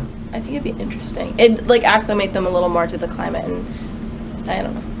 So I think it'd be interesting. It'd acclimate them a little more to the climate, and I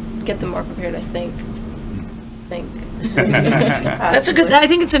don't know, get them more prepared. I think. That's a good. I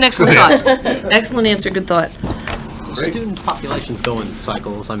think it's an excellent thought. Excellent answer. Good thought. student populations go in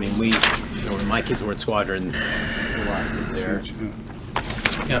cycles. I mean, when my kids were at Squadron, a lot of kids there.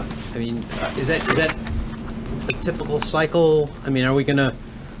 Yeah. I mean, is that a typical cycle? I mean, are we gonna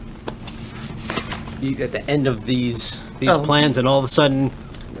be at the end of these plans, and all of a sudden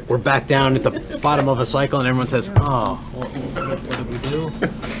we're back down at the bottom of a cycle, and everyone says, "Oh, what did we do?"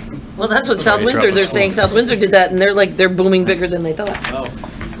 Well, that's what South Windsor, they're saying South Windsor did that, and they're booming bigger than they thought. Oh,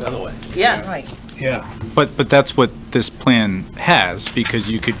 the other way. Yeah. Right. Yeah. But that's what this plan has, because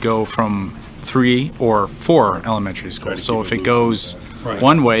you could go from 3 or 4 elementary schools. So if it goes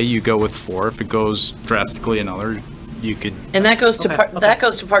one way, you go with 4. If it goes drastically another, you could. And that goes to that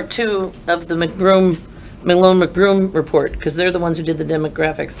goes to part 2 of the Malone-McBroom report, because they're the ones who did the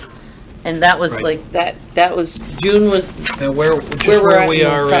demographics. And that was like, that was, June was And where we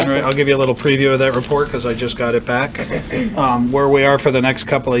are, I'll give you a little preview of that report, because I just got it back. Where we are for the next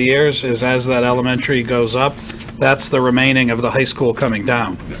couple of years is, as that elementary goes up, that's the remaining of the high school coming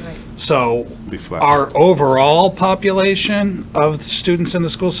down. So our overall population of students in the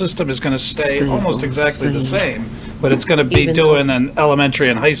school system is going to stay almost exactly the same, but it's going to be doing an elementary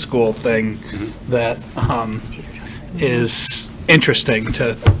and high school thing that is interesting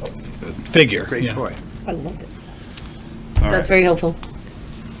to figure. Great toy. I loved it. That's very helpful.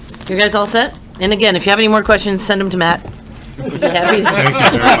 You guys all set? And again, if you have any more questions, send them to Matt. We'd be happy to, Thank you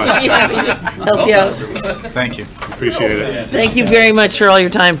very much. we'd be happy to help you out. Thank you. Appreciate it. Thank you very much for all your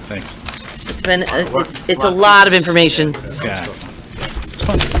time. Thanks. It's been, it's a lot of information. Yeah. It's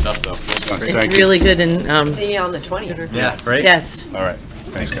fun stuff, though. It's really good, and, See you on the 20th. Yeah, right? yes, All right.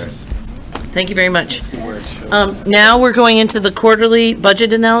 Thanks, guys. thank you very much. Now we're going into the quarterly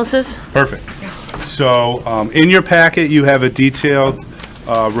budget analysis. Perfect. So in your packet, you have a detailed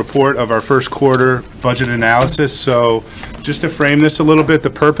report of our first quarter budget analysis. So just to frame this a little bit, the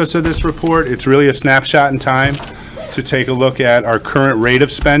purpose of this report, it's really a snapshot in time to take a look at our current rate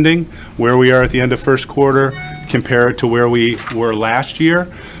of spending, where we are at the end of first quarter, compared to where we were last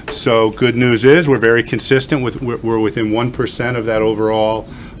year. So good news is we're very consistent with, we're within 1% of that overall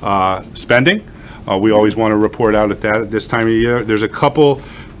spending. We always want to report out at this time of year. There's a couple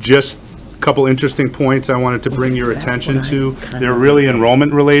interesting points I wanted to bring your attention to. They're really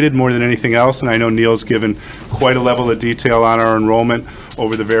enrollment related more than anything else, and I know Neil's given quite a level of detail on our enrollment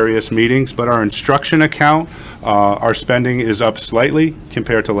over the various meetings, but our instruction account, our spending is up slightly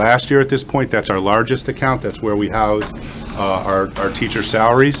compared to last year at this point. That's our largest account. That's where we house our teacher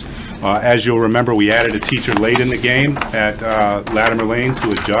salaries. As you'll remember, we added a teacher late in the game at Latimer Lane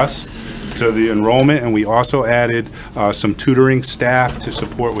to adjust to the enrollment, and we also added some tutoring staff to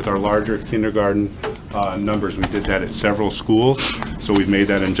support with our larger kindergarten numbers. We did that at several schools, so we've made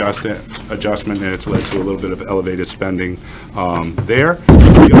that adjustment, and it's led to a little bit of elevated spending there.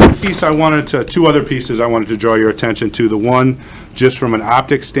 The other piece two other pieces I wanted to draw your attention to. The one, just from an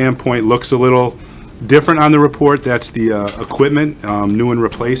optics standpoint, looks a little different on the report. That's the equipment, new and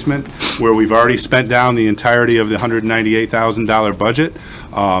replacement, where we've already spent down the entirety of the $198,000 budget.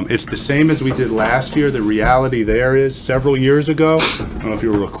 It's the same as we did last year. The reality there is, several years ago, I don't know if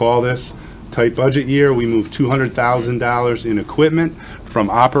you recall this, tight budget year, we moved $200,000 in equipment from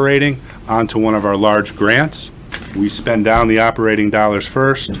operating onto one of our large grants. We spend down the operating dollars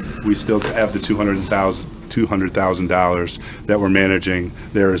first. We still have the $200,000 that we're managing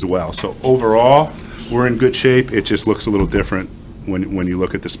there as well. So overall, we're in good shape. It just looks a little different when you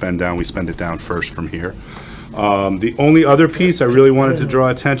look at the spend down. We spend it down first from here. The only other piece I really wanted to draw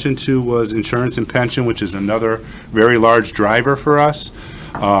attention to was insurance and pension, which is another very large driver for us.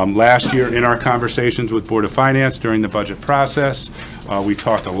 Last year, in our conversations with Board of Finance during the budget process, we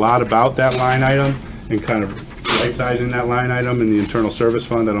talked a lot about that line item and kind of right-sizing that line item in the internal service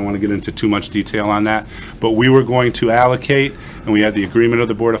fund. I don't want to get into too much detail on that, but we were going to allocate, and we had the agreement of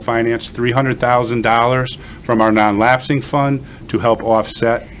the Board of Finance, $300,000 from our non-lapsing fund to help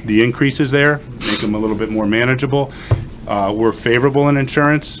offset the increases there, make them a little bit more manageable. We're favorable in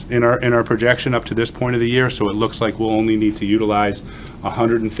insurance in our projection up to this point of the year, so it looks like we'll only need to utilize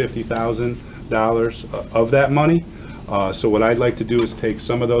 $150,000 of that money. So what I'd like to do is take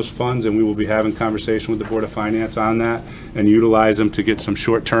some of those funds, and we will be having conversation with the Board of Finance on that, and utilize them to get some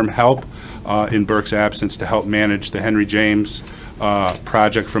short-term help in Burke's absence to help manage the Henry James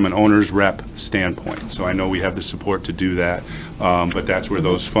project from an owner's rep standpoint. So I know we have the support to do that, but that's where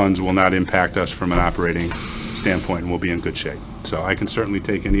those funds will not impact us from an operating standpoint, and we'll be in good shape. So I can certainly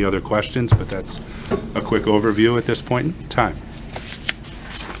take any other questions, but that's a quick overview at this point in time.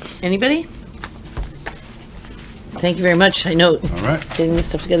 Anybody? Thank you very much. I know getting this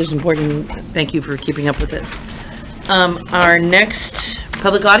stuff together is important. Thank you for keeping up with it. Our next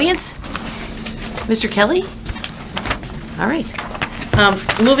public audience, Mr. Kelly. All right.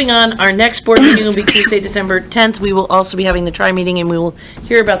 Moving on, our next board meeting will be Tuesday, December 10th. We will also be having the tri-meeting, and we will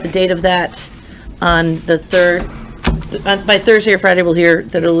hear about the date of that on the 3rd. By Thursday or Friday, we'll hear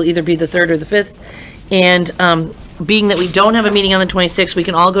that it'll either be the 3rd or the 5th. And being that we don't have a meeting on the 26th, we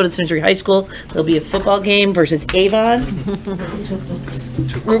can all go to the Simsbury High School. There'll be a football game versus Avon.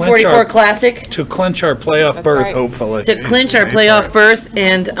 Route 44 Classic. To clinch our playoff berth, right. hopefully. To clinch our playoff berth,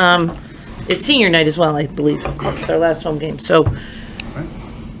 and it's senior night as well, I believe. It's our last home game. So,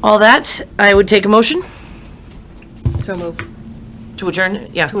 all that, I would take a motion So move. to adjourn.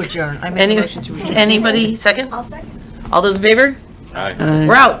 Yeah. To adjourn. I make a motion to adjourn. Anybody second? I'll second. All those in favor? Aye.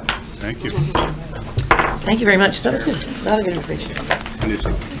 We're out. Thank you. Thank you very much. That was good. A lot of good information.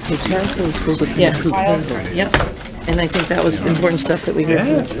 Yeah. Yep. And I think that was important stuff that we heard.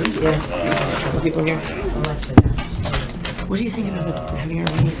 Yeah. People here. What do you think about having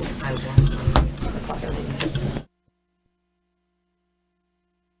our meeting?